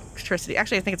persistent electricity.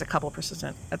 Actually, I think it's a couple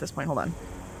persistent at this point. Hold on.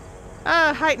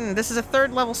 Heighten. This is a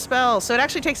 3rd level spell, so it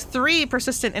actually takes 3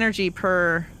 persistent energy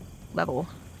per level,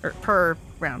 or per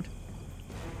round.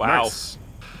 Wow. Nice.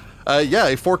 Yeah,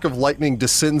 a fork of lightning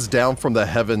descends down from the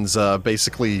heavens.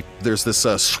 Basically, there's this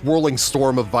swirling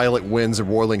storm of violent winds and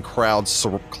roiling clouds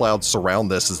surround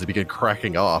this as they begin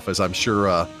cracking off, as I'm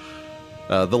sure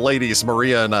the ladies,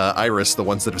 Maria and Iris, the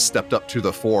ones that have stepped up to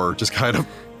the fore, just kind of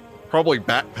probably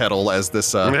backpedal as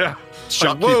this Yeah.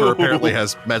 shopkeeper Whoa. apparently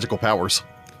has magical powers.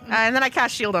 And then I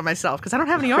cast shield on myself because I don't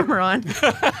have any armor on.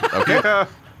 Okay. Yeah.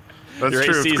 That's Your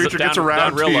true. If AC the 's creature gets down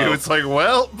around real to you, low. it's like,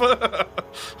 well.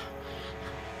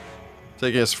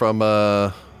 Taking us from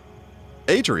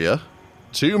Adria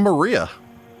to Maria.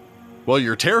 Well,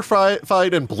 you're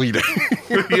terrified and bleeding.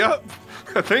 Yep.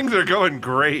 Things are going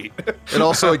great. And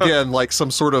also, again, like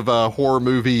some sort of horror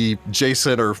movie,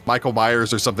 Jason or Michael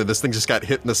Myers or something, this thing just got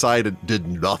hit in the side and did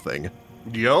nothing.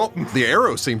 Yup. The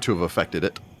arrow seemed to have affected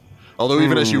it. Although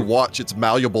even as you watch, its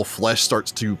malleable flesh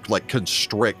starts to like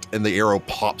constrict and the arrow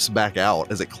pops back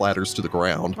out as it clatters to the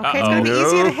ground. Okay, it's going to be Uh-oh.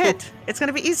 easier to No. hit. It's going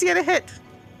to be easier to hit.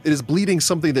 It is bleeding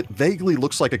something that vaguely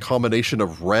looks like a combination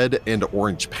of red and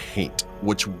orange paint,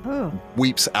 which Oh.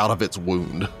 weeps out of its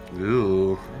wound.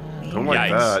 Ooh. Don't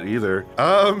like Yikes. that either.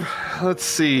 Let's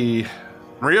see.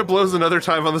 Maria blows another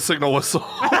time on the signal whistle.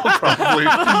 Probably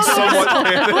somewhat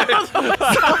panicked. I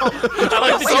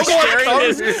like that you're Someone sharing come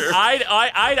this here. eye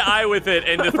to eye with it,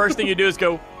 and the first thing you do is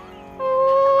go,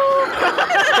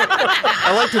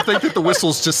 I like to think that the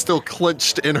whistle's just still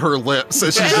clenched in her lips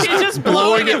as she's She's just just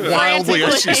blowing blowing it it wildly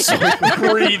as she frantically. swings.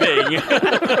 breathing.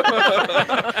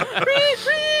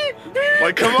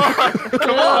 Like, come on.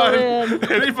 Come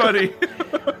on. Anybody.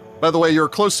 By the way, you're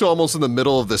close to almost in the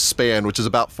middle of this span, which is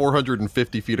about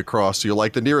 450 feet across. So you're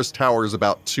like the nearest tower is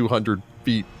about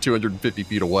 250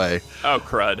 feet away. Oh,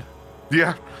 crud.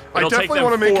 Yeah. I It'll take definitely them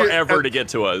want to make forever it to get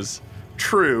to us.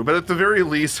 true, but at the very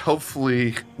least,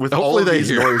 hopefully, with all Hopefully of they these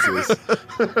hear. noises.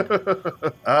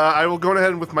 I will go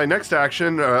ahead with my next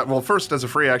action. Well, first, as a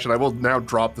free action, I will now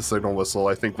drop the signal whistle.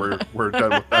 I think we're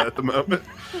done with that at the moment.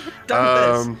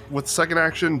 Done with With second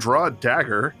action, draw a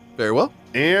dagger. Very well.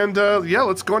 And yeah,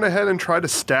 let's go ahead and try to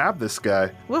stab this guy.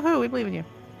 this. Woohoo, we believe in you.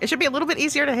 It should be a little bit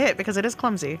easier to hit because it is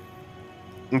clumsy.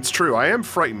 It's true. I am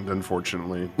frightened,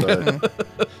 unfortunately. But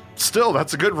still,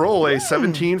 that's a good roll. A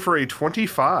 17 for a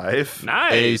 25.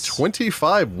 Nice. A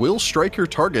 25 will strike your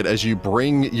target as you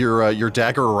bring your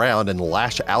dagger around and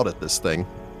lash out at this thing.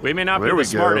 We may not There be we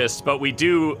the go. smartest, but we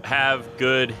do have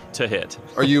good to hit.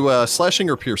 Are you slashing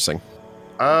or piercing?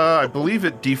 I believe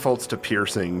it defaults to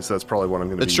piercings. That's probably what I'm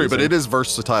going to be It's true, but using. it is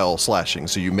versatile slashing,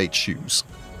 so you may choose.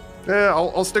 Yeah,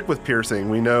 I'll stick with piercing.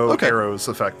 We know Okay. arrows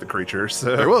affect the creature. Very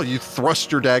So well. You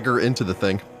thrust your dagger into the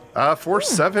thing. for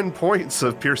 7 points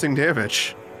of piercing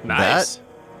damage. Nice.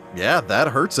 Yeah, that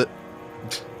hurts it.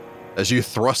 As you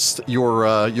thrust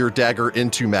your dagger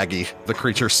into Maggie, the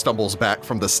creature stumbles back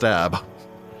from the stab.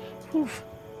 All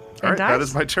right, that dies?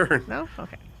 is my turn. No?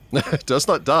 Okay. It does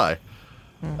not die.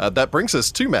 That brings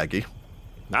us to Maggie.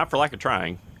 Not for lack of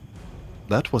trying.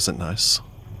 That wasn't nice.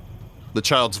 The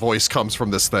child's voice comes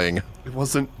from this thing. It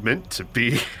wasn't meant to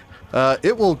be.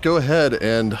 It will go ahead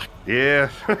and Yeah.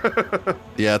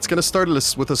 yeah, it's gonna start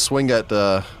with a swing at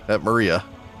Maria.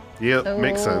 Yep,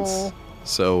 makes sense. Oh.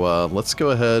 So let's go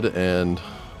ahead and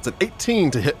it's an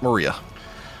 18 to hit Maria.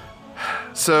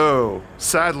 So,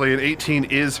 sadly, an 18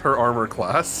 is her armor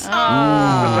class.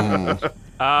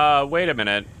 Wait a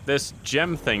minute. This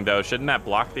gem thing, though, shouldn't that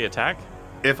block the attack?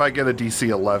 If I get a DC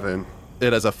 11,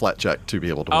 It has a flat check to be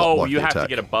able to Oh, block you the have attack. to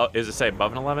get above. Is it say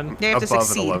above an 11? You have to above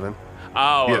succeed. an 11.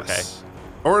 Oh, Yes.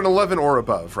 Or an 11 or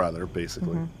above, rather,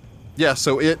 basically. Yeah,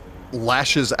 so it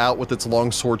lashes out with its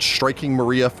long sword, striking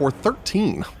Maria for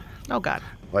 13. Oh, God.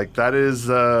 Like, that is,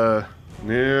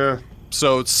 yeah.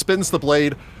 So it spins the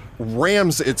blade,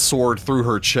 rams its sword through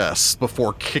her chest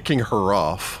before kicking her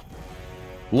off.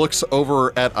 Looks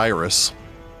over at Iris.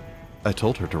 I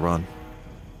told her to run.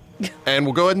 And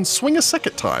we'll go ahead and swing a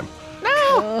second time.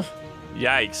 Ugh,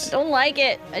 Yikes. don't like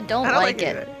it. I don't, I don't like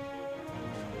it. either.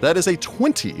 That is a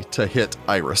 20 to hit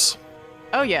Iris.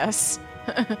 Oh, yes.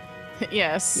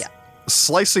 Yes. Yeah.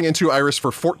 Slicing into Iris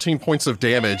for 14 points of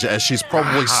damage as she's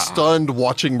probably stunned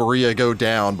watching Maria go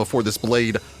down before this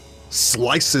blade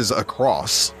slices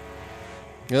across.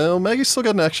 Well, Maggie's still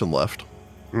got an action left.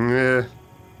 Yeah.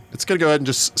 It's gonna go ahead and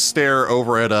just stare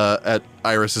over at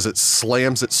Iris as it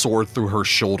slams its sword through her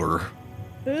shoulder,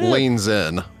 leans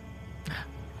in.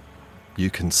 You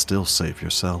can still save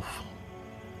yourself.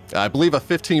 I believe a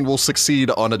 15 will succeed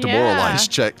on a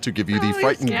demoralized check to give you the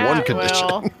frightened Yeah, 1 it condition.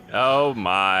 will. Oh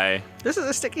my. This is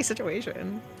a sticky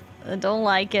situation. I don't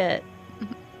like it.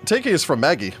 Taking us from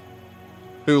Maggie,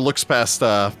 who looks past,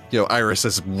 Iris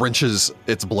as wrenches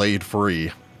its blade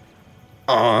free.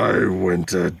 I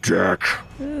went a deck.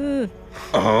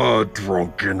 A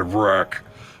drunken wreck.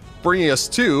 Bringing us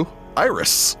to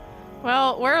Iris.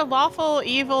 Well, we're lawful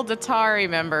evil Datari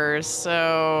members,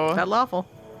 so That lawful.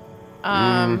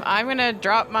 I'm gonna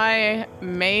drop my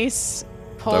mace,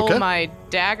 pull Okay. my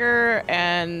dagger,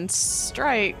 and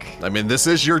strike. I mean, this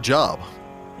is your job.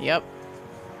 Yep.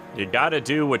 You gotta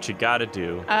do what you gotta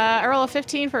do. I roll a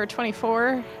 15 for a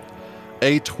 24.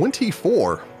 A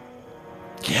 24.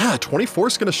 Yeah, 24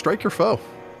 is going to strike your foe.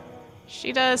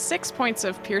 She does 6 points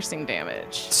of piercing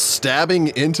damage. Stabbing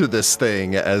into this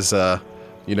thing as,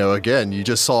 again, you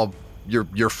just saw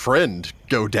your friend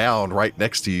go down right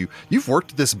next to you. You've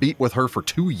worked this beat with her for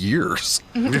 2 years.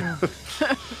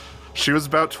 She was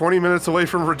about 20 minutes away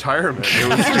from retirement. It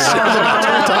was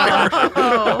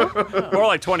More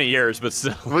like 20 years, but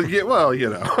still. well,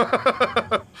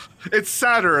 it's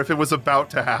sadder if it was about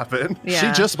to happen. Yeah. She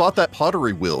just bought that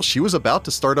pottery wheel. She was about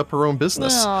to start up her own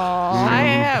business. Aw. I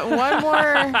have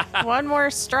one more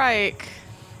strike.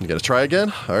 You got to try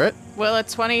again? All right. Will a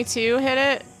 22 hit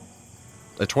it?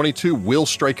 A 22 will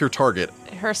strike your target.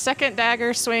 Her second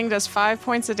dagger swing does 5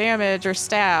 points of damage or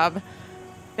stab.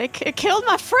 It killed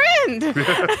my friend.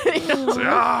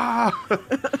 Ah!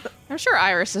 I'm sure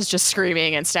Iris is just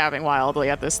screaming and stabbing wildly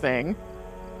at this thing.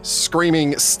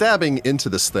 Screaming, stabbing into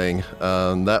this thing.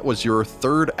 That was your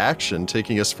third action,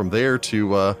 taking us from there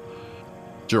to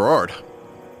Gerard.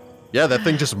 Yeah, that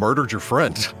thing just murdered your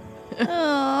friend.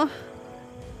 Oh.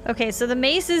 Okay, so the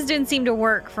maces didn't seem to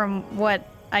work from what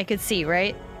I could see,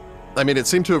 right? I mean, it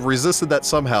seemed to have resisted that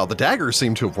somehow. The dagger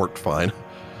seemed to have worked fine.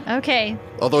 Okay.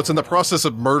 Although it's in the process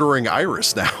of murdering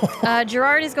Iris now.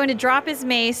 Gerard is going to drop his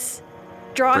mace,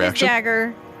 draw his Reaction?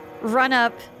 dagger, run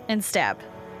up, and stab.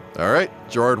 All right,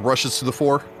 Gerard rushes to the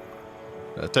fore,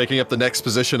 taking up the next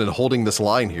position and holding this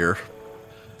line here.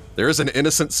 There is an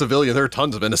innocent civilian. There are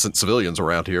tons of innocent civilians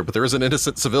around here, but there is an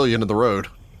innocent civilian in the road.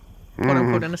 Quote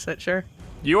unquote innocent, sure.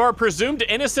 You are presumed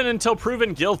innocent until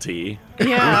proven guilty.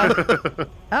 Yeah.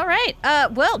 All right.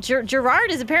 Well,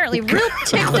 Gerard is apparently real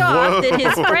ticked off that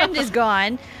his friend is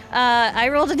gone. I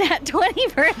rolled a nat 20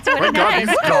 for a My God, 29.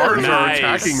 these guards are Nice.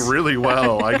 attacking really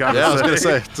well. I gotta Yeah, I was say. going to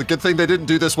say, it's a good thing they didn't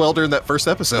do this well during that first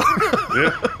episode.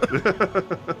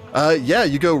 Yeah,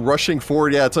 you go rushing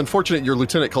forward. Yeah, it's unfortunate your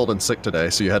lieutenant called in sick today,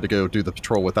 so you had to go do the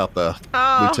patrol without the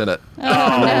lieutenant. Oh,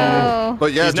 no.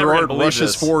 But yeah, He's never gonna Gerard believe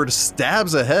rushes this. forward,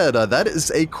 stabs ahead. That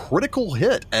is a critical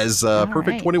hit, as Perfect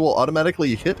right. 20 will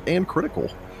automatically hit and critical.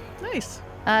 Nice.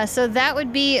 So that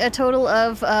would be a total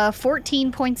of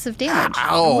 14 points of damage.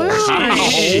 Ow!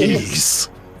 Jeez. Jeez.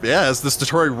 Yeah, as this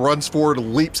Detroit runs forward,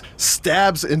 leaps,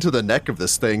 stabs into the neck of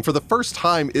this thing. For the first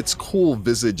time, its cool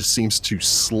visage seems to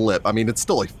slip. I mean, it's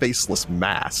still a faceless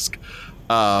mask.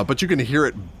 But you can hear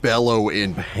it bellow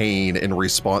in pain in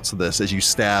response to this as you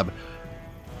stab.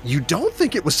 You don't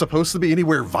think it was supposed to be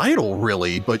anywhere vital,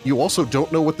 really, but you also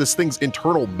don't know what this thing's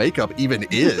internal makeup even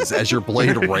is as your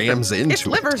blade rams into Its it.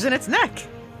 liver's in its neck.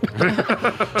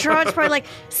 Gerard's probably like,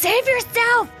 save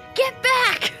yourself! Get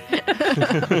back!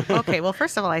 Okay, well,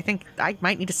 first of all, I think I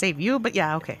might need to save you, but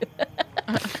yeah, okay.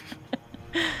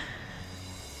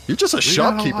 You're just a got a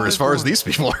shopkeeper lot as of far as going. these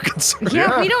people are concerned.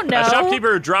 Yeah, we don't know. A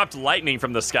shopkeeper dropped lightning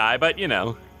from the sky, but you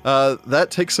know. That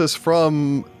takes us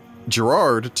from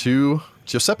Gerard to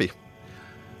Giuseppe.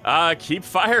 Keep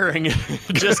firing.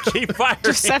 Just keep firing.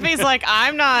 Giuseppe's like,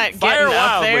 I'm not Fire getting up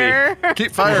wildly. there.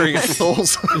 Keep firing at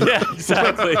souls. Yeah,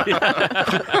 exactly.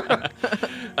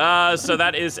 So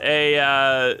that is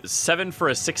a 7 for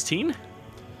a 16.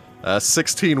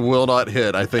 16 will not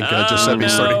hit. I think Oh,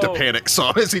 Giuseppe's starting to no. panic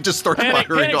some as he just starts Panic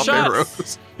firing off shots.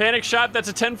 arrows. Panic shot. That's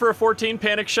a 10 for a 14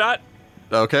 panic shot.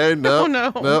 Okay, no. Oh,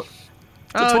 no. Nope.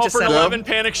 It's a 12 for an Giuseppe. 11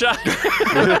 panic shot.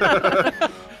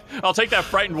 I'll take that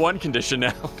frightened 1 condition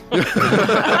now.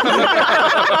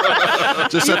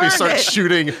 Giuseppe earned starts it.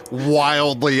 shooting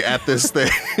wildly at this thing.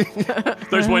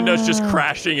 There's windows just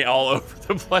crashing all over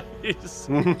the place.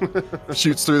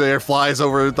 Shoots through the air, flies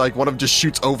over, like one of them just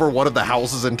shoots over one of the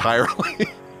houses entirely.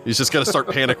 He's just going to start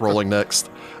panic rolling next.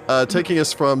 Taking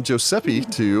us from Giuseppe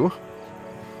to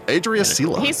Adria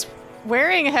Sela. He's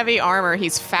wearing heavy armor.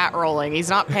 He's fat rolling. He's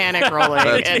not panic rolling.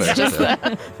 That's It's fair, just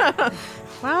yeah.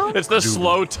 Well, It's the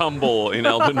slow tumble in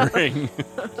Elden Ring.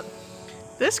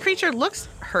 this creature looks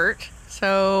hurt,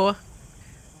 so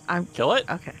Kill it?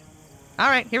 okay. All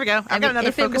right, here we go. I've And got another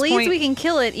if it focus bleeds, point. we can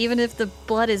kill it, even if the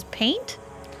blood is paint?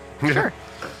 Sure.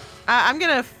 I'm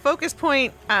gonna focus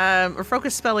point or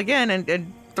focus spell again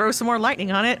and throw some more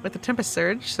lightning on it with the Tempest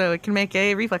Surge, so it can make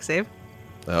a reflex save.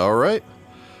 All right.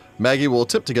 Maggie will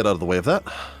attempt to get out of the way of that.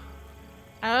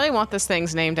 I really want this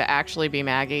thing's name to actually be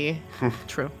Maggie.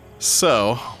 True.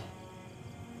 So,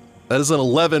 that is an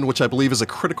 11, which I believe is a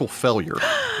critical failure.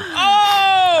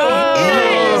 Oh!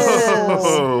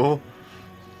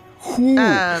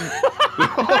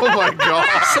 Oh my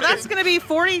god! So that's gonna be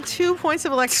 42 points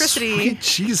of electricity. Sweet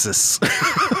Jesus.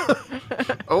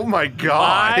 Oh my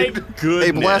god! My goodness.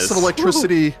 A blast of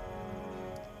electricity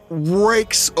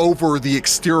rakes over the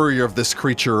exterior of this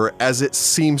creature as it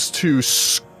seems to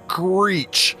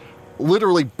screech,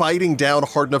 literally biting down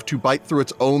hard enough to bite through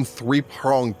its own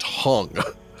three-pronged tongue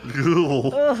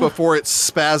before it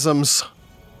spasms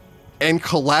and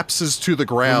collapses to the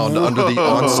ground under the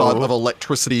onslaught of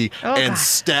electricity and God.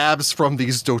 stabs from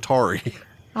these Dotari.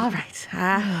 All right.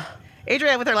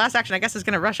 Adria, with her last action, I guess, is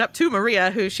gonna rush up to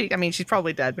Maria, who she's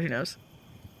probably dead, but who knows?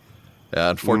 Yeah,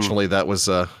 unfortunately, that was,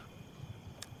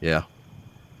 yeah.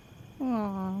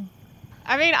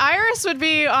 I mean, Iris would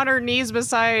be on her knees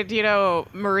beside,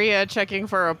 Maria checking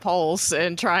for a pulse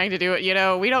and trying to do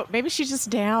it. Maybe she's just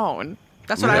down.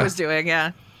 That's what I was doing,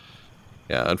 yeah.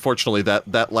 Yeah, unfortunately,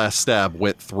 that last stab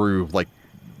went through,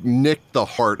 nicked the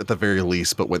heart at the very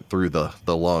least, but went through the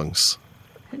lungs.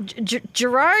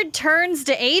 Gerard turns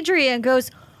to Adria and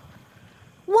goes,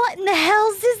 "What in the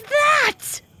hell's is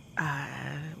that?"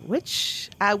 Which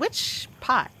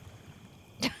pot?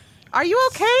 Are you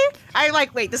okay?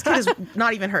 Wait, this kid is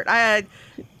not even hurt.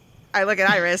 I look at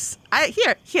Iris.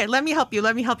 Here, let me help you.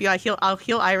 I'll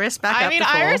heal Iris back up. I mean, to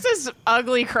full. Iris is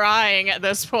ugly crying at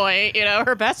this point.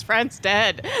 Her best friend's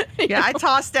dead. Yeah, I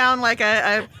tossed down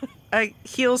a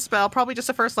heal spell, probably just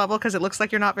a first level because it looks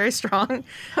like you're not very strong.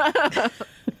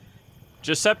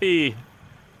 Giuseppe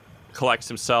collects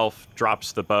himself,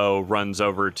 drops the bow, runs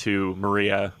over to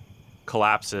Maria,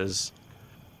 collapses.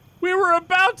 We were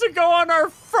about to go on our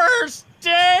first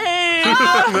date! No!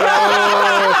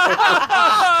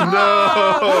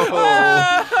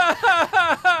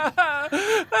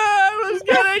 I was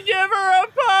gonna give her a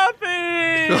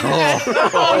puppy!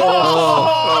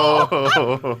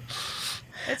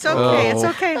 It's okay. It's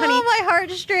okay, honey. Oh, my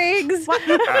heartstrings.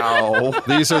 Ow.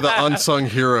 These are the unsung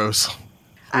heroes.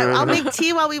 I'll make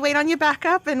tea while we wait on you back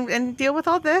up and deal with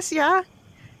all this, yeah?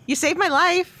 You saved my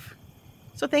life.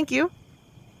 So thank you.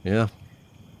 Yeah.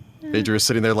 Adria's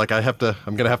sitting there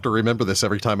I'm gonna have to remember this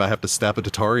every time I have to stab a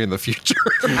Dotari in the future.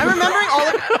 I'm remembering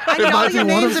I need all your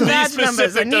names and badge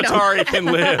numbers. Specific Dotari can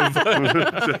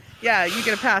live. Yeah, you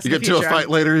get a pass You in the get to a future.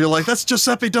 fight later, you're like, that's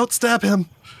Giuseppe, don't stab him.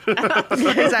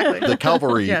 Exactly. The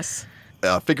cavalry, Yes.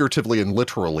 figuratively and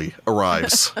literally,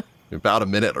 arrives about a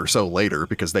minute or so later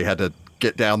because they had to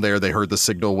get down there. They heard the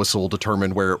signal whistle,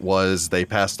 determined where it was. They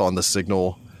passed on the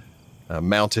signal,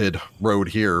 mounted road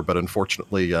here, but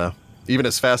unfortunately, even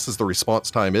as fast as the response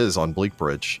time is on Bleak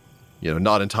Bridge,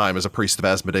 not in time as a priest of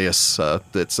Asmodeus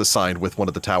that's assigned with one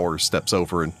of the towers steps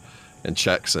over and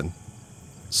checks and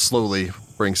slowly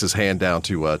brings his hand down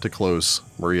to close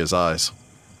Maria's eyes.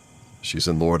 She's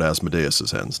in Lord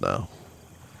Asmodeus's hands now.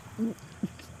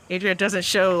 Adria doesn't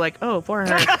show oh, poor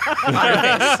her.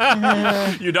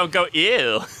 You don't go,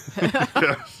 ew.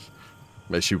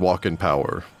 May she walk in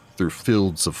power through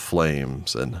fields of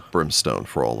flames and brimstone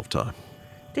for all of time.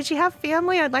 Did she have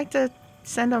family? I'd like to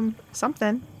send them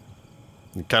something.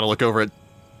 You kind of look over at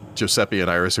Giuseppe and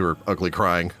Iris, who are ugly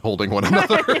crying, holding one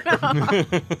another.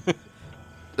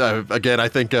 Again, I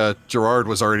think Gerard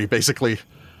was already basically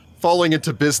falling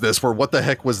into business where what the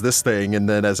heck was this thing? And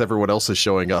then as everyone else is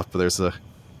showing up, there's a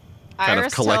kind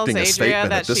Iris of collecting a tells statement Adria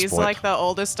that at this she's point. the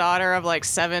oldest daughter of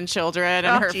 7 children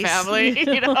in Oh, her geez. family. She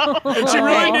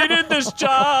really needed this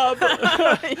job.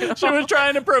 She was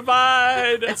trying to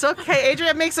provide. It's okay.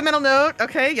 Adria makes a mental note.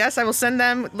 Okay, yes, I will send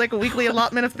them a weekly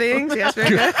allotment of things. Yes, very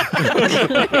good.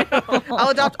 I'll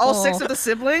adopt all 6 of the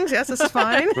siblings. Yes, this is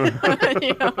fine.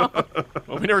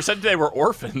 Well, we never said they were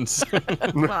orphans.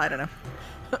 Well, I don't know.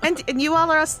 And you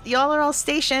all are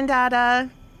stationed at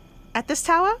this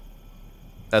tower?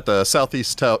 At the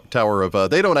southeast tower of,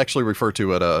 they don't actually refer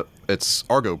to it, it's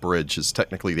Argo Bridge is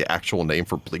technically the actual name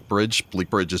for Bleak Bridge. Bleak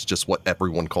Bridge is just what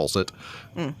everyone calls it.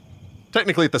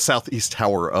 Technically at the southeast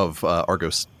tower of Argo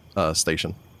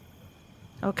Station.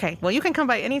 Okay. Well, you can come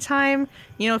by anytime.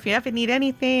 If you ever need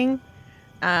anything.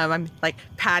 I'm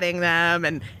patting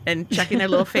them and checking their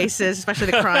little faces, especially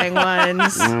the crying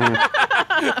ones.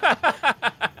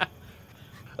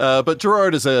 But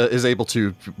Gerard is able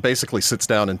to basically sits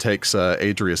down and takes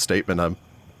Adria's statement.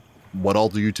 What all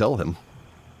do you tell him?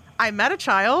 I met a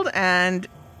child, and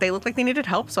they looked like they needed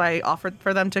help, so I offered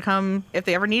for them to come if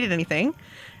they ever needed anything.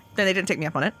 Then they didn't take me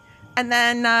up on it. And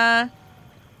then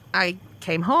I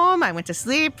came home. I went to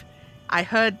sleep. I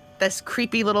heard this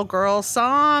creepy little girl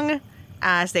song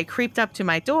as they creeped up to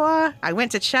my door. I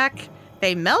went to check.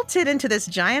 They melted into this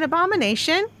giant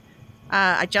abomination.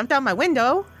 I jumped out my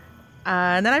window,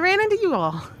 and then I ran into you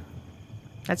all.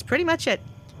 That's pretty much it.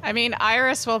 I mean,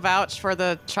 Iris will vouch for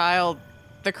the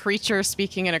creature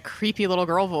speaking in a creepy little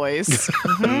girl voice.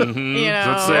 You know?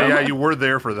 Let's say, yeah, you were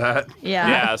there for that. Yeah.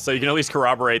 Yeah, so you can at least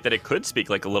corroborate that it could speak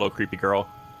like a little creepy girl.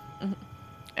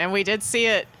 And we did see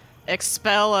it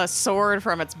expel a sword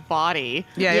from its body.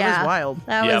 Yeah, it was wild.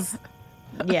 That Yep. was.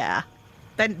 Yeah.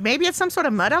 Then maybe it's some sort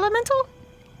of mud elemental?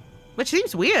 Which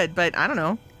seems weird, but I don't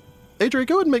know. Adria,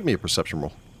 go ahead and make me a perception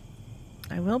roll.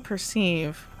 I will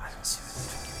perceive.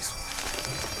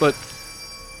 But,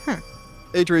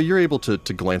 Adria, you're able to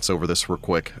glance over this real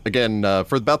quick. Again,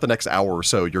 for about the next hour or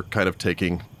so, you're kind of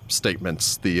taking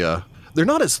statements. They're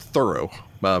not as thorough,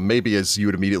 maybe as you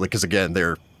would immediately, because again,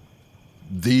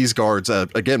 these guards,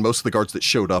 again, most of the guards that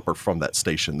showed up are from that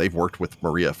station. They've worked with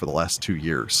Maria for the last 2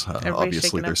 years. Obviously,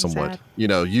 shaken they're up somewhat, and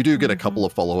sad. you do get a couple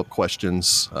of follow-up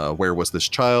questions. Where was this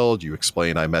child? You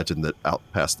explain, I imagine, that out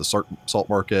past the salt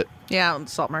market. Yeah, on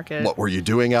the salt market. What were you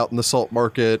doing out in the salt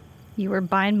market? You were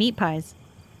buying meat pies.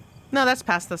 No, that's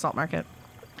past the salt market.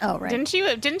 Oh, right.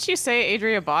 Didn't you say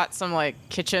Adria bought some like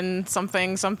kitchen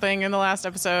something in the last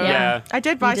episode? Yeah. I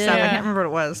did buy You did. some. I Yeah. can't remember what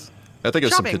it was. I think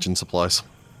it's some Shopping. kitchen supplies.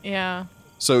 Yeah.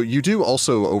 So you do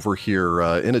also overhear,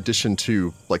 in addition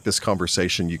to like this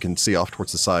conversation, you can see off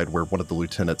towards the side where one of the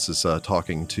lieutenants is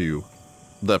talking to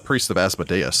the priest of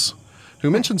Asmodeus, who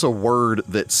mentions a word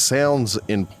that sounds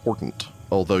important,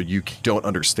 although you don't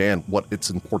understand what its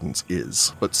importance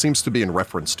is, but seems to be in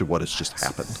reference to what has just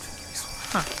happened.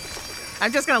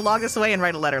 I'm just going to log this away and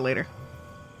write a letter later.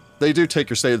 They do take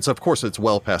your statements. Of course, it's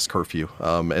well past curfew,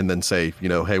 and then say,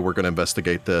 hey, we're going to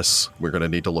investigate this. We're going to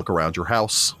need to look around your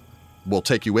house. We'll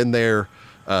take you in there.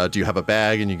 Do you have a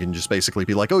bag? And you can just basically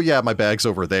be like, oh, yeah, my bag's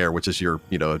over there, which is your,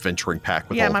 adventuring pack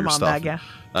with all of my your mom stuff. bag, yeah.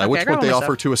 At Okay, which I got point all they my offer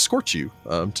stuff. to escort you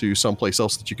to someplace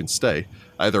else that you can stay.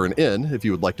 Either an inn, if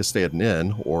you would like to stay at an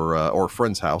inn, or a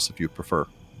friend's house, if you prefer.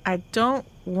 I don't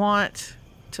want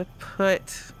to put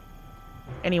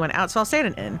anyone out, so I'll stay at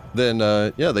an inn. Then,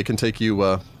 they can take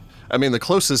you... the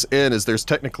closest inn is there's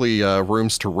technically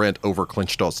rooms to rent over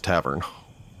Clinchjaw's Tavern.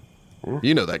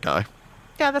 You know that guy.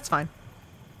 Yeah, that's fine.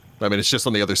 It's just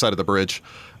on the other side of the bridge.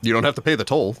 You don't have to pay the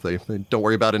toll. They don't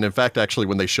worry about it. And in fact, actually,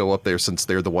 when they show up there, since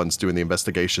they're the ones doing the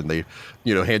investigation, they,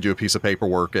 hand you a piece of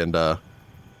paperwork and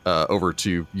over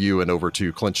to you and over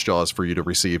to Clinchjaw's for you to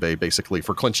receive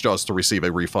for Clinchjaw's to receive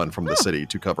a refund from the city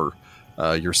to cover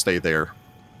your stay there,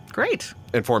 Great.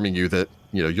 informing you that,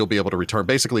 you'll be able to return,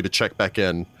 basically to check back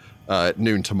in at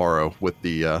noon tomorrow with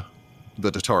the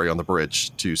Datari on the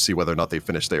bridge to see whether or not they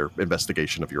finished their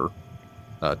investigation of your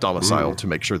domicile to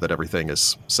make sure that everything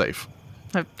is safe.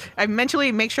 I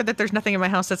mentally make sure that there's nothing in my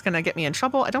house that's going to get me in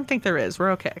trouble. I don't think there is.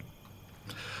 We're okay.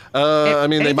 They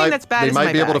anything might that's bad they is might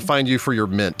my be able to bag. find you for your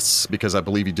mints because I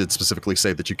believe you did specifically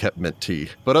say that you kept mint tea.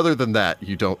 But other than that,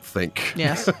 you don't think.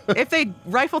 Yes. If they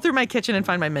rifle through my kitchen and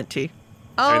find my mint tea.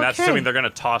 I mean, that's Okay. assuming they're going to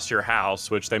toss your house,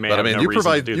 which they may But have no you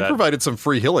reason to do you that. provided some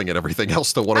free healing and everything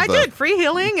else to one of I the. did free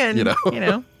healing and You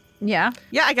know. Yeah.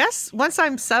 Yeah, I guess once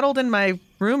I'm settled in my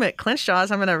room at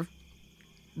Clinchjaw's, I'm gonna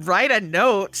write a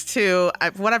note to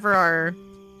whatever our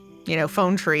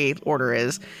phone tree order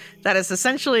is. That is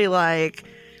essentially like,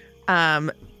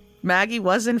 Maggie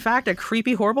was in fact a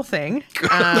creepy, horrible thing.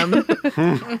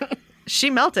 She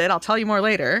melted. I'll tell you more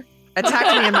later.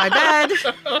 Attacked me in my bed.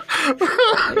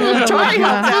 Tori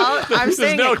helped out. I'm There's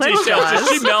staying no at tea shelter.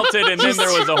 She Clinchjaw's. melted, and then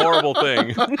there was a horrible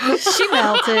thing. She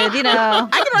melted, I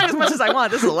can write as much as I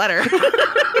want. This is a letter.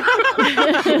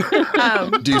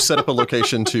 Do you set up a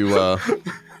location to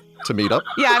meet up?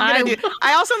 Yeah, I'm gonna do.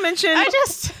 I also mentioned.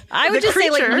 I would The just say,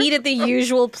 creature- meet at the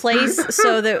usual place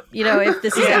so that, if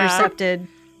this is Yeah. intercepted.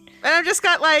 And I've just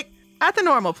got at the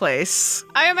normal place.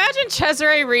 I imagine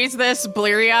Cesare reads this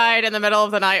bleary-eyed in the middle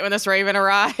of the night when this Raven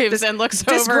arrives and looks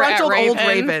over at Disgruntled Raven. old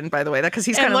Raven, by the way, because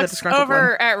he's kind And of the looks disgruntled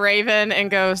over at Raven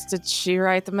and goes, "Did she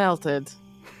write the melted?"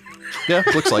 Yeah,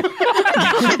 looks like.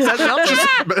 one. Says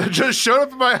melted. Just showed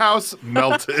up at my house,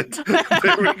 melted. There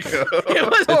we go. It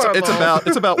was horrible.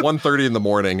 It's about 1:30 in the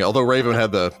morning. Although Raven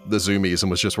had the zoomies and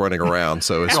was just running around,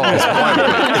 so it's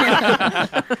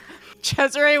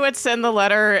Cesare would send the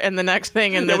letter and the next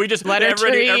thing in the We just letter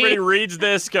tree. everybody reads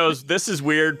this, goes, "This is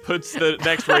weird," puts the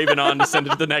next Raven on to send it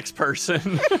to the next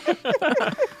person.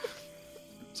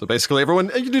 So basically, everyone,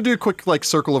 you do a quick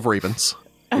circle of ravens.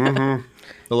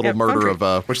 A little Yeah, murder Foundry.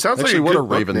 of Which sounds actually, like a what good are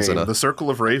book ravens name, in a The Circle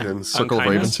of Ravens. circle of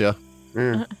Unkindness? ravens? Yeah.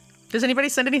 Yeah. Does anybody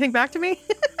send anything back to me?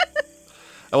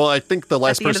 Well, I think the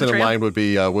last the end of the person in trail? line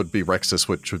would be Rexus,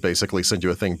 which would basically send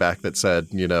you a thing back that said,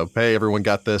 hey, everyone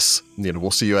got this.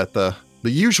 We'll see you at the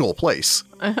usual place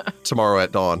tomorrow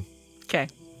at dawn. Okay.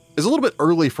 It's a little bit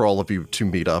early for all of you to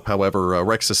meet up. However,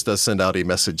 Rexus does send out a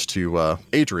message to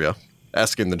Adria,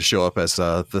 asking them to show up as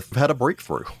they've had a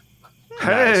breakthrough.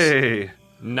 Hey!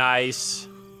 Nice.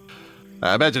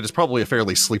 I imagine it's probably a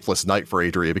fairly sleepless night for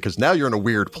Adria because now you're in a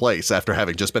weird place after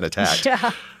having just been attacked.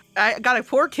 Yeah. I got a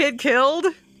poor kid killed.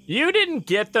 You didn't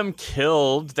get them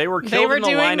killed. They were They killed were in the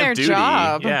doing line their of duty.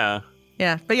 job. Yeah.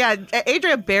 Yeah, but yeah,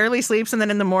 Adria barely sleeps, and then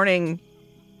in the morning,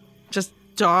 just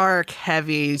dark,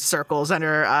 heavy circles under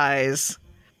her eyes.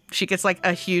 She gets like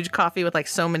a huge coffee with like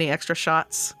so many extra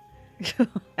shots,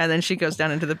 and then she goes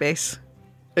down into the base.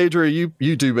 Adria,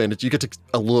 you do manage. You get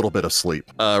a little bit of sleep.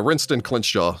 Rinston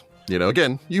Clinchjaw,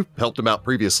 again, you helped him out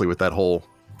previously with that whole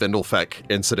Vendelfeck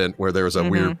incident where there was a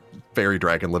weird fairy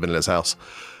dragon living in his house,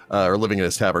 or living in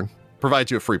his tavern. Provides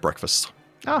you a free breakfast.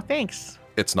 Oh, thanks.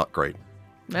 It's not great.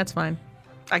 That's fine.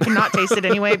 I cannot taste it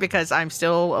anyway because I'm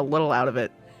still a little out of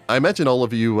it. I imagine all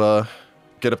of you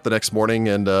get up the next morning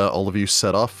and all of you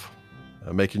set off,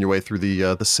 making your way through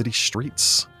the city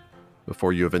streets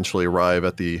before you eventually arrive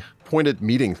at the appointed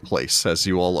meeting place as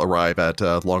you all arrive at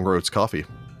Long Road's Coffee.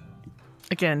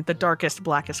 Again, the darkest,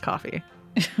 blackest coffee.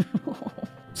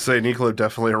 Say Nicolo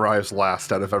definitely arrives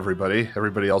last out of everybody.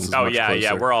 Everybody else is Oh much yeah, closer.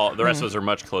 yeah. The rest of us are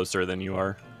much closer than you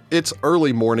are. It's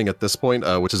early morning at this point,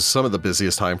 which is some of the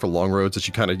busiest time for Long Roads as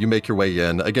you make your way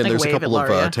in. Again, Like there's a wave at couple of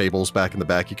Laria. tables back in the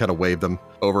back. You kind of wave them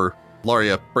over.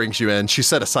 Laria brings you in. She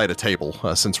set aside a table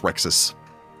since Rexus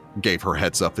gave her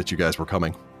heads up that you guys were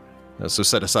coming. So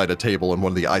set aside a table in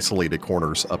one of the isolated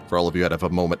corners up for all of you to have a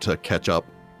moment to catch up.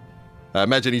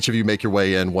 Imagine each of you make your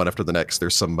way in one after the next.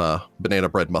 There's some banana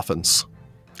bread muffins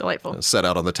Delightful. set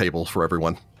out on the table for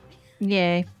everyone.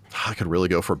 Yay. I could really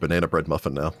go for a banana bread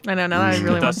muffin now. I know, now I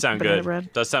really want Does sound banana good.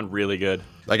 bread. Does sound really good.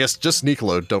 I guess just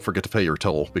Nicolo, don't forget to pay your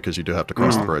toll because you do have to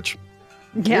cross the bridge.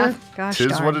 Yeah. Gosh Tis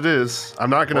darn. what it is. I'm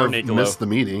not Poor going to Nicolo. miss the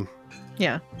meeting.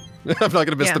 Yeah. I'm not going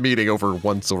to miss Yeah. the meeting over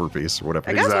one silver piece or whatever.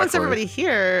 I guess once Exactly. everybody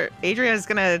here, Adria is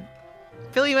gonna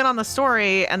fill you in on the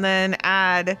story and then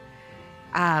add.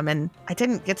 And I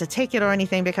didn't get to take it or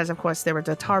anything because, of course, there were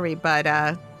Datari,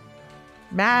 but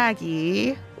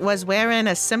Maggie was wearing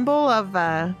a symbol of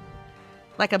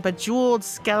like a bejeweled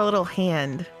skeletal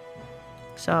hand.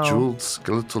 So, Jeweled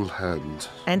skeletal hand.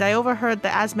 and I overheard the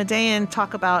Asmodean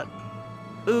talk about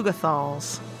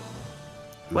Ugathals.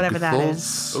 Whatever that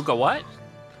is. Ooga what?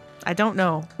 I don't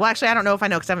know. Well, actually, I don't know if I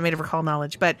know because I haven't made a recall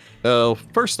knowledge, but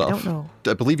First I off, don't know.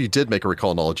 I believe you did make a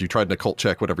recall knowledge. You tried an occult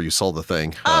check whenever you saw the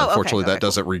thing. Oh, okay, Unfortunately, okay, that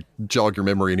doesn't jog your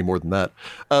memory any more than that.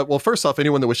 Well, first off,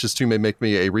 anyone that wishes to may make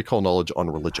me a recall knowledge on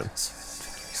religion.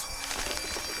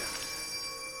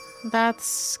 That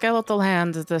skeletal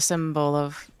hand is the symbol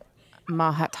of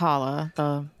Mahatala,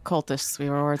 the cultists we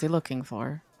were already looking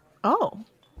for. Oh.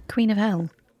 Queen of Hell.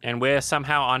 And we're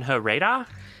somehow on her radar?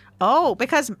 Oh,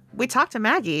 because we talked to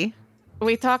Maggie.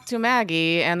 We talked to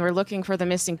Maggie and we're looking for the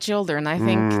missing children. I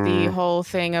think the whole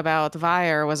thing about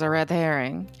Vire was a red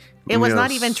herring. It was not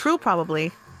Yes. even true,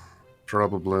 probably,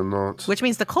 Probably not. which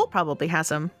means the cult probably has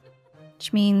him.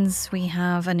 Which means we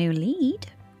have a new lead.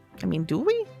 I mean, do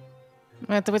we?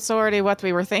 But it's already what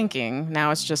we were thinking. Now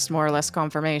it's just more or less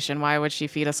confirmation. Why would she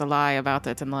feed us a lie about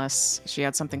it unless she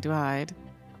had something to hide?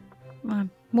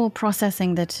 More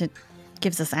processing that it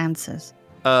gives us answers.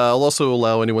 I'll also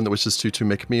allow anyone that wishes to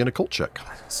make me an occult check.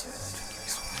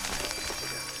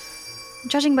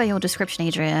 Judging by your description,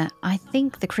 Adria, I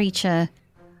think the creature,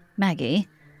 Maggie,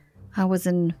 was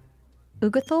an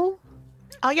Ugathol?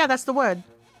 Oh, yeah, that's the word.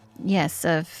 Yes,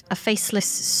 a faceless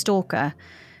stalker.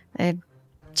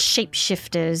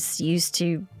 Shapeshifters used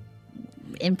to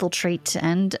infiltrate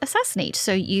and assassinate.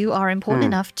 So you are important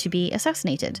enough to be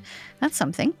assassinated. That's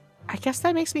something. I guess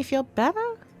that makes me feel better.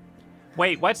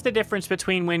 Wait, what's the difference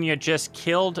between when you're just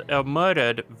killed or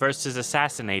murdered versus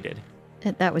assassinated?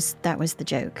 That was the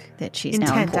joke, that she's now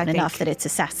Intent, I important enough think. that it's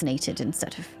assassinated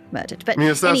instead of murdered. But I mean,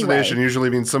 assassination anyway, usually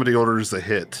means somebody orders a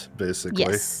hit, basically.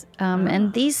 yes,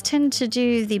 and these tend to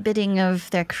do the bidding of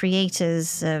their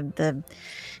creators.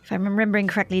 If I'm remembering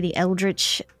correctly, the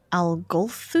Eldritch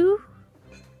Algolthu.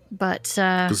 But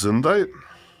Gesundheit?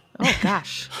 Oh,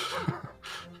 gosh.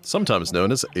 Sometimes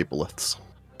known as Aboleths.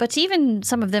 But even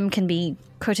some of them can be,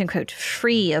 quote unquote,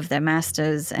 free of their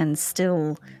masters and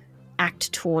still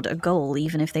act toward a goal,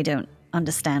 even if they don't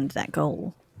understand that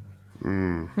goal.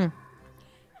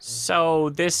 So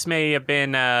this may have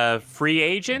been a free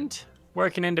agent?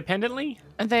 Working independently?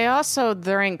 They also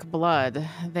drink blood.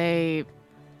 They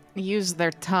use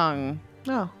their tongue.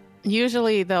 Oh.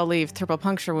 Usually they'll leave triple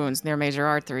puncture wounds near major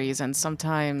arteries, and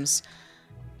sometimes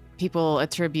people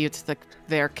attribute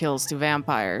their kills to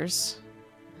vampires.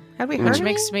 Have we heard Which any?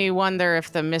 makes me wonder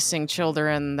if the missing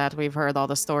children that we've heard all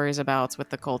the stories about with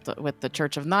the cult, with the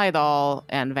Church of Nidal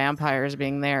and vampires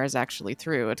being there is actually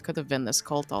true. It could have been this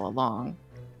cult all along.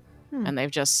 And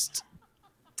they've just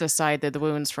decided the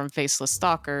wounds from faceless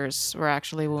stalkers were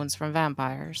actually wounds from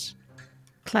vampires.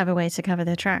 Clever way to cover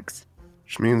their tracks.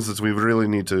 Which means that we really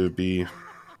need to be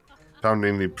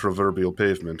pounding the proverbial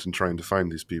pavement and trying to find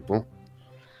these people.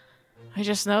 I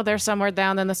just know they're somewhere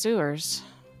down in the sewers.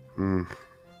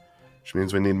 Which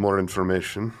means we need more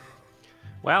information.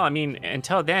 Well, I mean,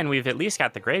 until then, we've at least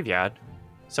got the graveyard.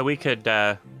 So we could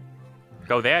go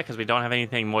there because we don't have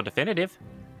anything more definitive.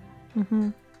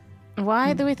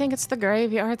 Why do we think it's the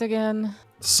graveyard again?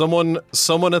 Someone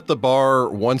at the bar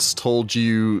once told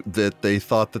you that they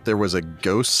thought that there was a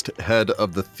ghost head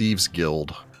of the Thieves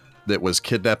Guild that was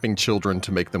kidnapping children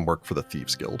to make them work for the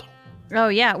Thieves Guild. Oh,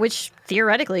 yeah, which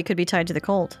theoretically could be tied to the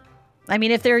cult. I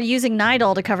mean, if they're using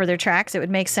Nidal to cover their tracks, it would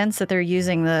make sense that they're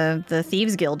using the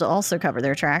Thieves Guild to also cover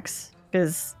their tracks,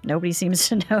 because nobody seems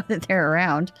to know that they're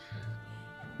around.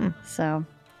 So,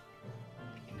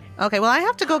 Okay, well, I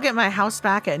have to go get my house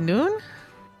back at noon.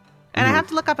 And I have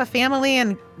to look up a family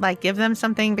and, like, give them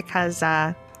something because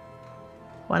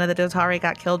one of the Dotari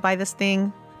got killed by this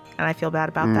thing. And I feel bad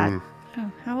about that.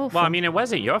 oh, how awful. Well, I mean, it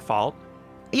wasn't your fault.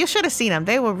 You should have seen them.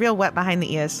 They were real wet behind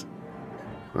the ears.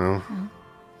 Well,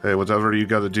 hey, whatever you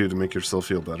gotta do to make yourself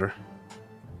feel better.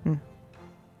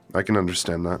 I can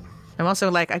understand that. I'm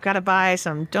also like, I've got to buy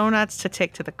some donuts to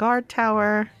take to the guard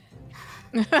tower.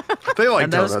 They like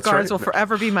And those donuts, guards right? will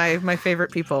forever be my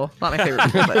favorite people. Not my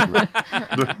favorite people, but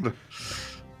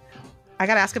I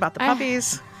got to ask about the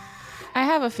puppies. I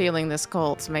have a feeling this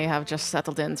cult may have just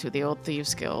settled into the old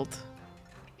Thieves Guild.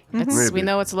 We Maybe.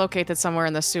 know it's located somewhere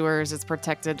in the sewers. It's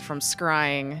protected from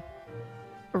scrying.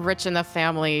 Rich enough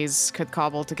families could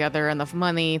cobble together enough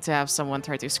money to have someone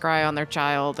try to scry on their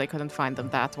child. They couldn't find them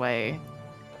that way.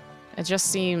 It just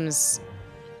seems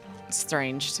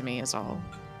strange to me is all.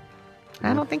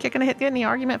 I don't think you're going to get any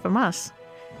argument from us.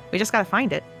 We just got to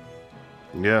find it,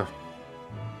 Yeah.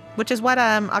 which is what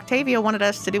Octavia wanted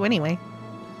us to do anyway.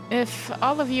 If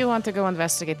all of you want to go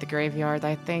investigate the graveyard,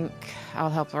 I think I'll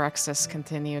help Rexus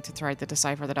continue to try to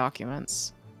decipher the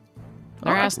documents.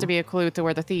 There has to be a clue to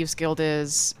where the Thieves Guild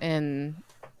is in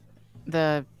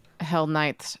the Hell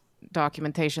Knight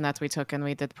documentation that we took, and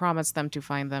we did promise them to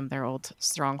find them their old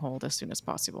stronghold as soon as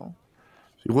possible.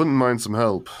 If you wouldn't mind some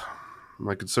help,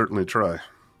 I could certainly try.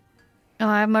 Oh,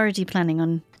 I'm already planning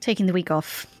on taking the week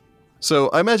off. So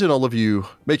I imagine all of you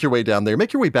make your way down there,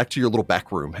 make your way back to your little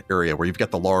back room area where you've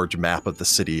got the large map of the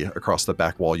city across the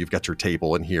back wall. You've got your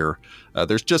table in here.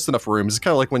 There's just enough room. It's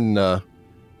kind of like when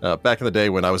back in the day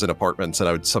when I was in apartments and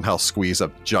I would somehow squeeze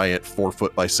a giant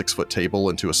 4-foot by 6-foot table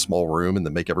into a small room and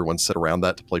then make everyone sit around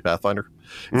that to play Pathfinder.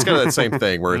 It's kind of that same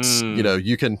thing where it's,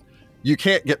 you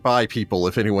can't get by people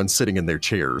if anyone's sitting in their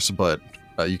chairs, but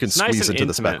you can It's nice squeeze and into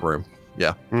this back intimate. room.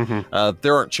 Yeah. Mm-hmm.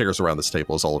 There aren't chairs around this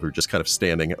table, as all of you are just kind of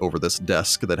standing over this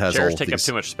desk that has Chairs all take up these,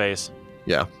 too much space.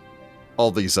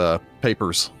 all these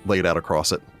papers laid out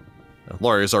across it.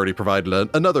 Laurie has already provided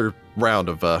another round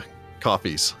of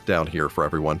coffees down here for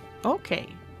everyone. Okay.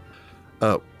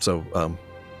 First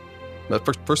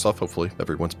off, hopefully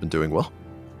everyone's been doing well.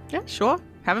 Yeah, sure.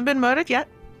 Haven't been murdered yet.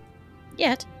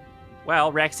 Yet.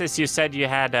 Well, Rexus, you said you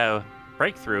had a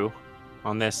breakthrough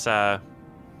on this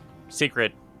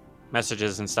secret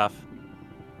messages and stuff.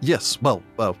 Yes, well,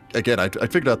 again, I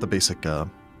figured out the basic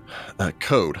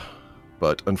code,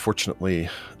 but unfortunately,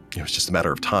 it was just a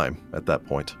matter of time at that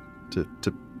point to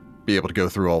be able to go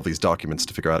through all these documents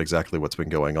to figure out exactly what's been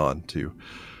going on, to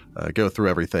go through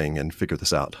everything and figure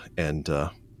this out. And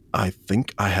I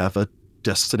think I have a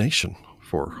destination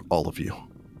for all of you.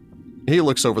 He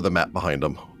looks over the map behind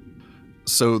him.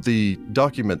 So the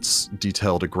documents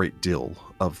detailed a great deal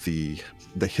of the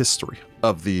history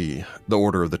of the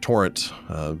Order of the Torrent,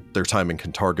 their time in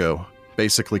Cantargo,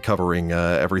 basically covering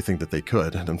everything that they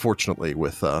could. And unfortunately,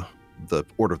 with the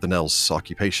Order of the Nell's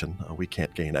occupation, we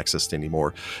can't gain access to any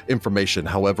more information.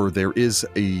 However, there is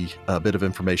a bit of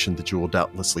information that you will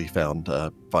doubtlessly find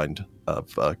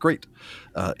of great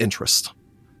interest.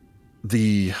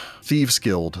 The Thieves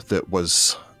Guild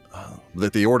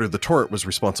that the Order of the Torrent was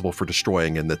responsible for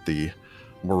destroying, and that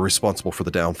were responsible for the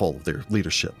downfall of their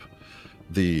leadership.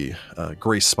 The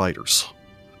Grey Spiders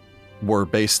were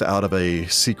based out of a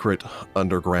secret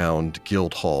underground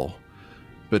guild hall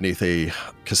beneath a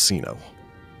casino.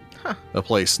 a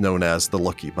place known as the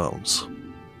Lucky Bones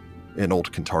in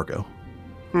Old Cantargo.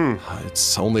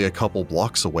 It's only a couple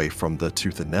blocks away from the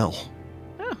Tooth and Nail.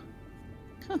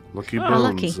 Lucky Oh,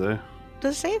 bones, lucky. eh?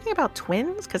 Does it say anything about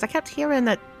twins? Because I kept hearing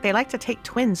that they like to take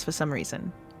twins for some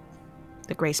reason.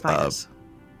 The gray spiders.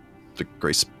 The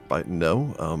Gray Spider?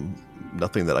 No,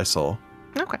 nothing that I saw.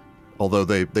 Okay. Although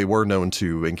they were known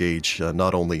to engage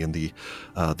not only in the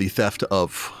theft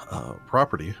of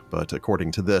property, but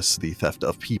according to this, the theft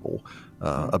of people,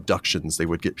 abductions. They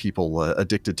would get people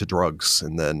addicted to drugs,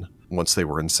 and then once they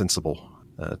were insensible,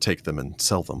 take them and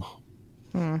sell them.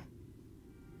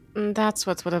 That's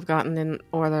what would have gotten in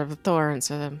Order of Thorns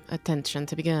attention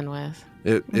to begin with.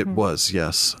 It was,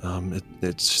 yes.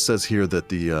 It says here that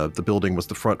the building was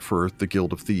the front for the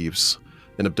Guild of Thieves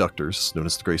and Abductors, known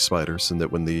as the Grey Spiders, and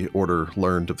that when the Order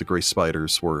learned of the Grey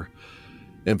Spiders were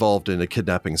involved in a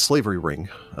kidnapping slavery ring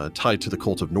tied to the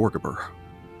cult of Norgabur,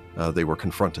 they were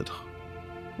confronted.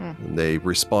 And they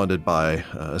responded by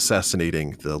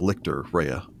assassinating the Lictor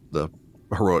Rhea, the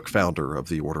heroic founder of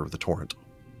the Order of the Torrent.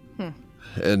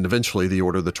 And eventually the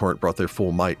Order of the Torrent brought their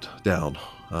full might down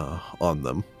on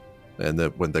them. And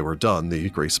that when they were done, the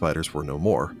Grey Spiders were no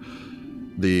more.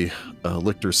 The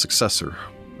Lictor's successor,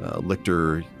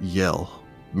 Lictor Yell,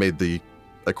 made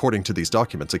according to these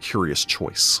documents, a curious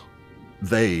choice.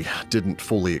 They didn't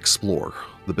fully explore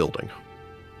the building.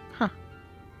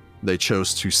 They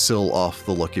chose to seal off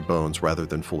the Lucky Bones rather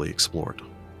than fully explore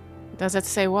it. Does it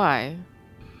say why?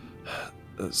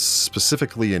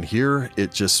 Specifically in here,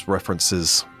 it just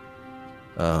references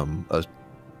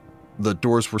the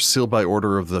doors were sealed by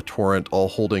order of the Torrent, all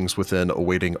holdings within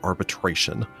awaiting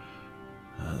arbitration.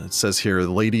 It says here,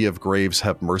 Lady of Graves,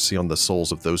 have mercy on the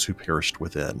souls of those who perished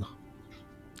within.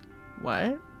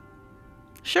 What?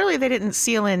 Surely they didn't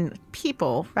seal in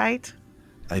people, right?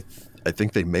 I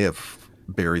think they may have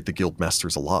buried the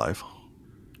Guildmasters alive.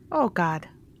 Oh, God.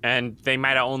 And they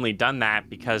might have only done that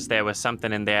because there was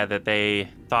something in there that they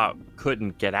thought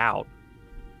couldn't get out.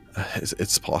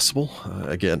 It's possible.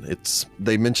 Again,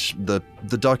 they mention the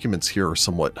documents here are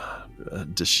somewhat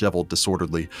disheveled,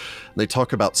 disorderly. They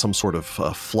talk about some sort of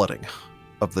flooding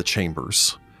of the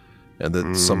chambers, and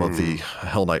that some of the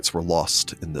Hell Knights were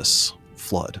lost in this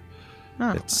flood.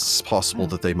 Oh. It's possible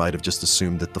that they might have just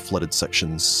assumed that the flooded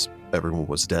sections, everyone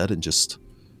was dead and just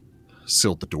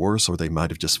sealed the doors, or they might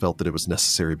have just felt that it was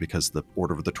necessary because the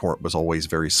Order of the Torrent was always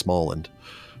very small, and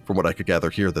from what I could gather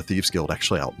here, the Thieves Guild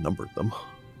actually outnumbered them.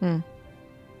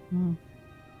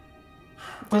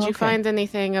 Did you find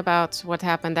anything about what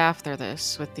happened after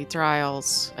this with the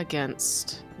trials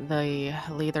against the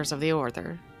leaders of the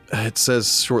Order? It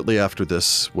says shortly after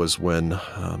this was when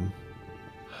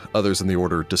others in the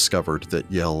Order discovered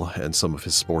that Yell and some of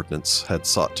his subordinates had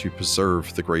sought to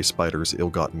preserve the Grey Spiders'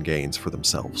 ill-gotten gains for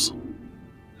themselves.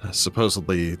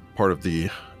 Supposedly, part of the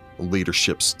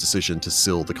leadership's decision to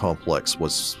seal the complex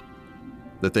was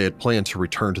that they had planned to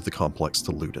return to the complex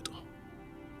to loot it.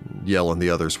 Yell and the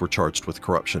others were charged with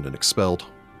corruption and expelled,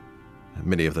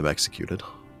 many of them executed.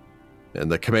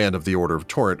 And the command of the Order of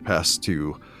Torrent passed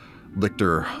to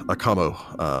Lictor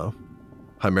Arcamo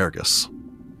Hymergus.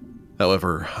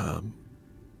 However,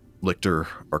 Lictor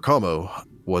Arcamo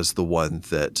was the one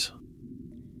that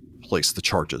placed the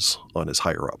charges on his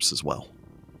higher-ups as well.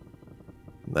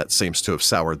 And that seems to have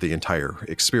soured the entire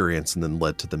experience and then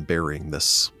led to them burying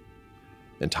this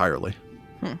entirely.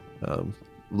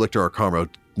 Lictor Arcamo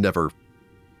never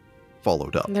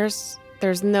followed up.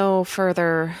 There's no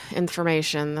further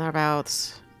information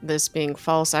about this being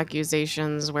false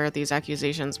accusations, where these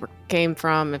accusations came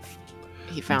from, if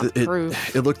he found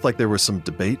proof. It looked like there was some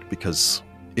debate because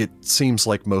it seems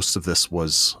like most of this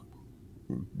was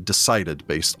decided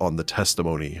based on the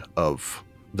testimony of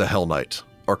the Hell Knight,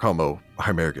 Arcamo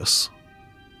Hymergus.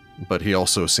 But he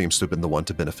also seems to have been the one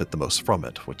to benefit the most from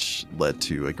it, which led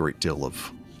to a great deal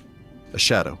of a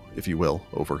shadow, if you will,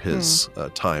 over his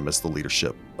time as the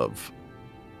leadership of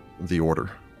the Order.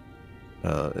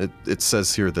 It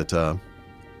says here that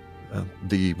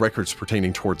the records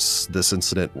pertaining towards this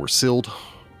incident were sealed.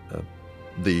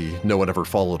 No one ever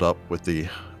followed up with the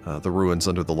ruins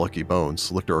under the Lucky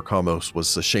Bones. Lictor Arcamos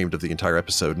was ashamed of the entire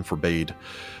episode and forbade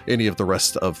any of the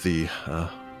rest of the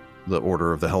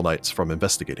Order of the Hell Knights from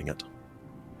investigating it.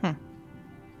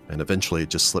 And eventually it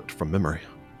just slipped from memory.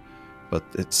 But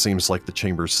it seems like the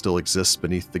chambers still exist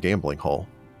beneath the gambling hall.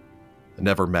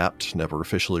 Never mapped, never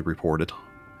officially reported.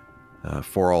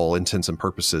 For all intents and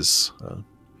purposes,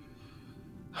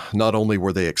 not only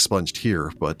were they expunged here,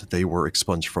 but they were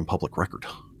expunged from public record.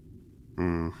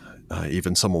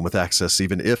 Even someone with access,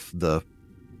 even if the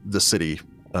city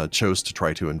chose to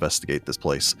try to investigate this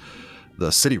place,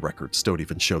 the city records don't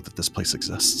even show that this place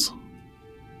exists.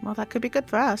 Well, that could be good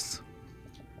for us.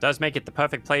 Does make it the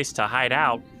perfect place to hide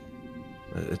out.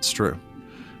 It's true.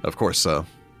 Of course, it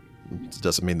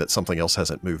doesn't mean that something else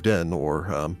hasn't moved in,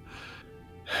 or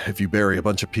if you bury a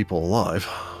bunch of people alive.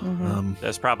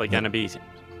 There's probably going to be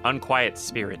unquiet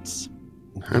spirits.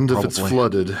 And if it's Probably.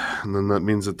 flooded, then that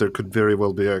means that there could very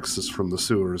well be access from the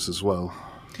sewers as well.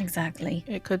 Exactly.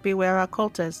 It could be where our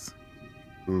cult is.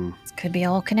 Hmm. This could be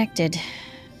all connected.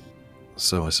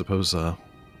 So I suppose now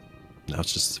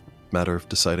it's just a matter of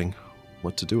deciding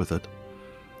what to do with it.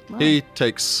 Well, He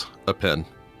takes a pen,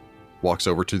 walks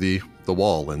over to the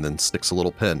wall, and then sticks a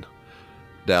little pin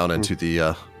down into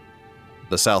the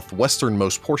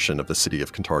southwesternmost portion of the city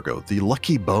of Cantargo, the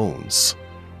Lucky Bones,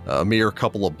 a mere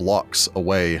couple of blocks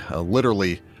away,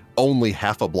 literally only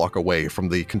half a block away from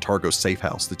the Cantargo safe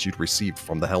house that you'd received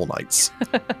from the Hell Knights.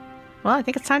 well, I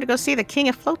think it's time to go see the king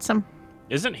of Flotsam.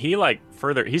 Isn't he like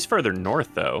further? He's further north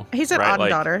though. He's an right? odd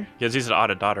daughter. Yes, he's an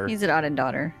odd daughter. He's an odd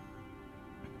daughter.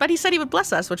 But he said he would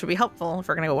bless us, which would be helpful if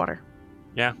we're going to go water.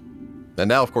 Yeah. And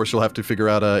now, of course, you'll have to figure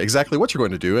out exactly what you're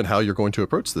going to do and how you're going to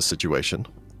approach this situation.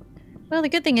 Well, the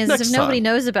good thing is, Next if nobody time.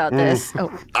 knows about this,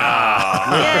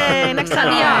 Yay, next cut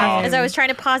time. me off as I was trying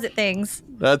to posit things.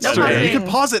 That's No true. You pausing. can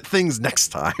posit things next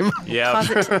time. Yeah.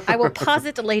 Posit. I will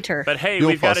posit later. But hey, You'll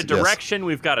we've got a posit, yes. direction,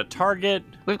 we've got a target,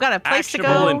 We've got a place to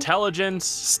actionable go. intelligence.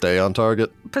 Stay on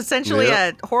target. Potentially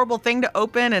Yep. a horrible thing to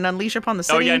open and unleash upon the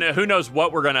city. Oh yeah, no, who knows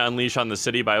what we're going to unleash on the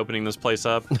city by opening this place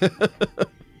up?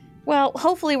 Well,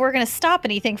 hopefully we're going to stop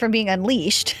anything from being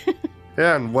unleashed.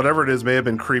 Yeah, and whatever it is may have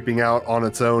been creeping out on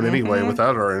its own anyway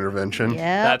without our intervention.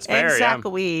 Yeah. That's fair, yeah.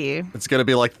 Exactly. It's going to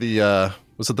be like the,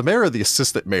 was it the mayor or the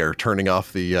assistant mayor turning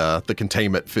off the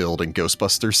containment field in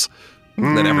Ghostbusters?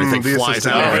 And then everything the flies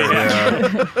assistant out. mayor,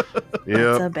 yeah. That's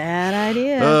Yep. a bad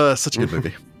idea. Such a good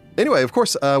movie. Anyway, of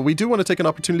course, we do want to take an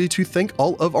opportunity to thank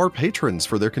all of our patrons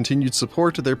for their continued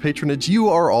support, their patronage. You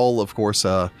are all, of course,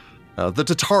 the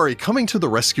Tatari coming to the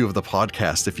rescue of the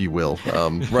podcast, if you will,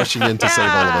 rushing in to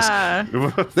save all of us.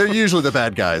 Yeah. They're usually the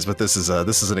bad guys, but this is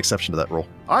an exception to that rule.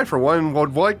 I, for one,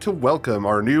 would like to welcome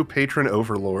our new patron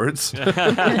overlords.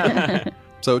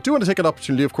 So do want to take an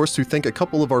opportunity, of course, to thank a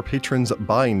couple of our patrons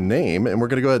by name, and we're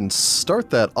going to go ahead and start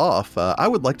that off. I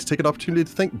would like to take an opportunity to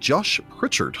thank Josh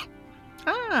Pritchard.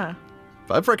 Ah.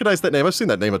 I've recognized that name. I've seen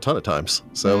that name a ton of times.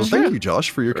 So Sure. thank you, Josh,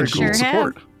 for your Very continued cool.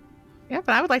 support. Yeah,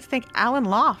 but I would like to thank Alan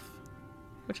Loff,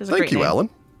 which is a Thank great you, name. Alan.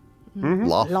 Mhm.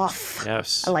 Loff. Loff.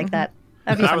 Yes. I like that.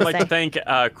 That'd be And I fun would to like say. to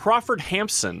thank Crawford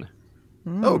Hampson.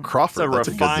 Oh, It's Crawford. a That's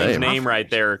a good refined name. right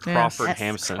there, Crawford Yes,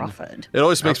 Hampson. Crawford. It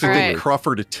always makes me That's think right.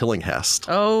 Crawford Tillinghast.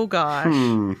 Oh, gosh.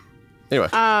 Anyway,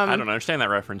 I don't understand that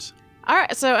reference. All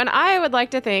right, so and I would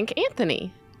like to thank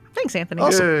Anthony. Thanks, Anthony.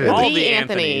 Awesome. Yay. Well, All The the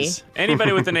Anthony. Anthonys.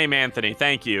 Anybody with the name Anthony,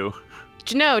 thank you.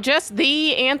 No, just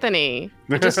the Anthony.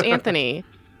 Just Anthony.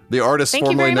 the artist Thank you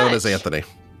formerly very known as much. Anthony.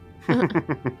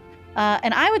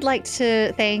 And I would like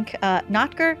to thank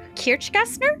Notker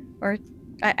Kirchgassner, or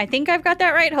I think I've got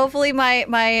that right. Hopefully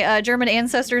my German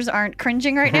ancestors aren't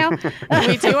cringing right now.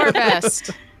 We do our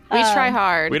best. We try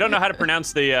hard. We don't know how to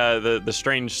pronounce the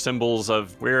strange symbols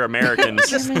of we're Americans.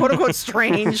 Just quote unquote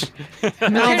strange. Oh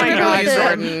my God, The-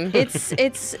 Jordan.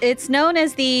 It's known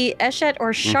as the Eshet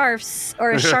or Sharfs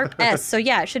or a sharp S. So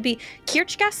yeah, it should be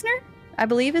Kirchgassner, I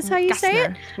believe is how you say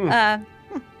it.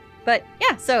 But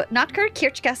yeah, so Notker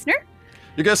Kirchgassner.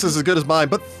 Your guess is as good as mine,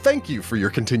 but thank you for your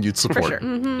continued support. sure.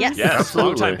 Mhm. Yes, Yes, Absolutely.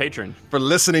 long-time patron. For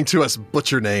listening to us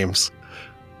butcher names.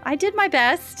 I did my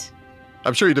best.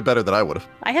 I'm sure you did better than I would have.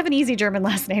 I have an easy German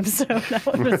last name, so that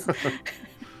one was.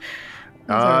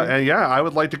 And yeah, I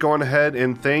would like to go on ahead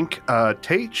and thank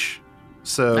Taich.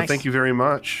 So Nice. thank you very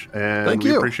much. And Thank we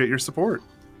you. appreciate your support.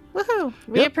 Woohoo.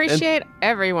 We Yep, appreciate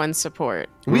everyone's support.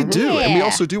 We do, and we Yeah.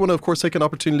 also do want to, of course, take an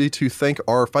opportunity to thank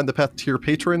our Find the Path tier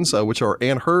patrons, which are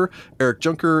Anne Herr, Eric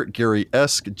Junker, Gary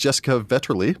Esk, Jessica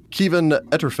Vetterly, Kevin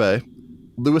Etterfey,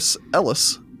 Lewis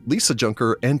Ellis, Lisa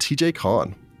Junker, and TJ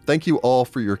Kahn. Thank you all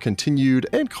for your continued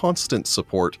and constant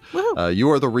support. Woohoo.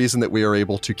 You are the reason that we are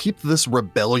able to keep this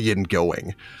rebellion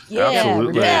going.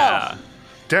 Absolutely. Yeah.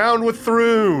 Down with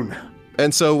Thrune!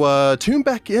 And so tune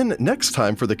back in next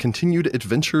time for the continued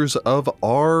adventures of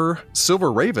our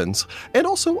Silver Ravens. And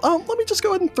also, let me just go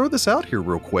ahead and throw this out here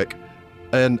real quick.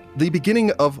 And the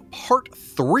beginning of part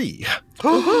 3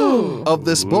 of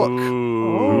this book.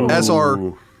 Ooh. As our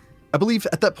Ooh. I believe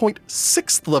at that point,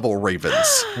 6th level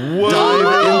ravens Whoa. dive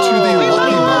into the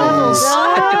lucky bones. It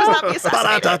was not the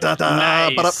assassinate. Ba-da-da-da-da,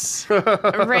 Nice.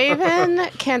 Raven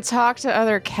can talk to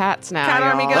other cats now. Cat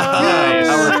army y'all. go. Nice.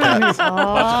 Our cat.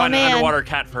 We'll have to find an man. underwater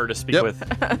cat for her to speak Yep. with.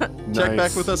 Check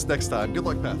back with us next time. Good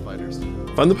luck, Pathfinders.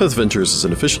 Find the Path Ventures is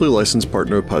an officially licensed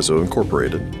partner of Paizo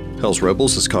Incorporated. Hell's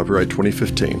Rebels is copyright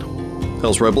 2015.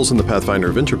 Hell's Rebels and the Pathfinder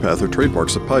Adventure Path are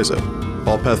trademarks of Paizo.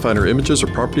 All Pathfinder images are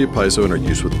property of Paizo and are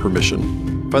used with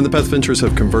permission. Find the Path Ventures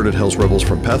have converted Hell's Rebels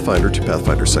from Pathfinder to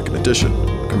Pathfinder 2nd Edition.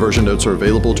 Conversion notes are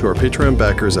available to our Patreon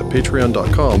backers at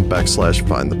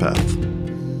patreon.com/findthepath.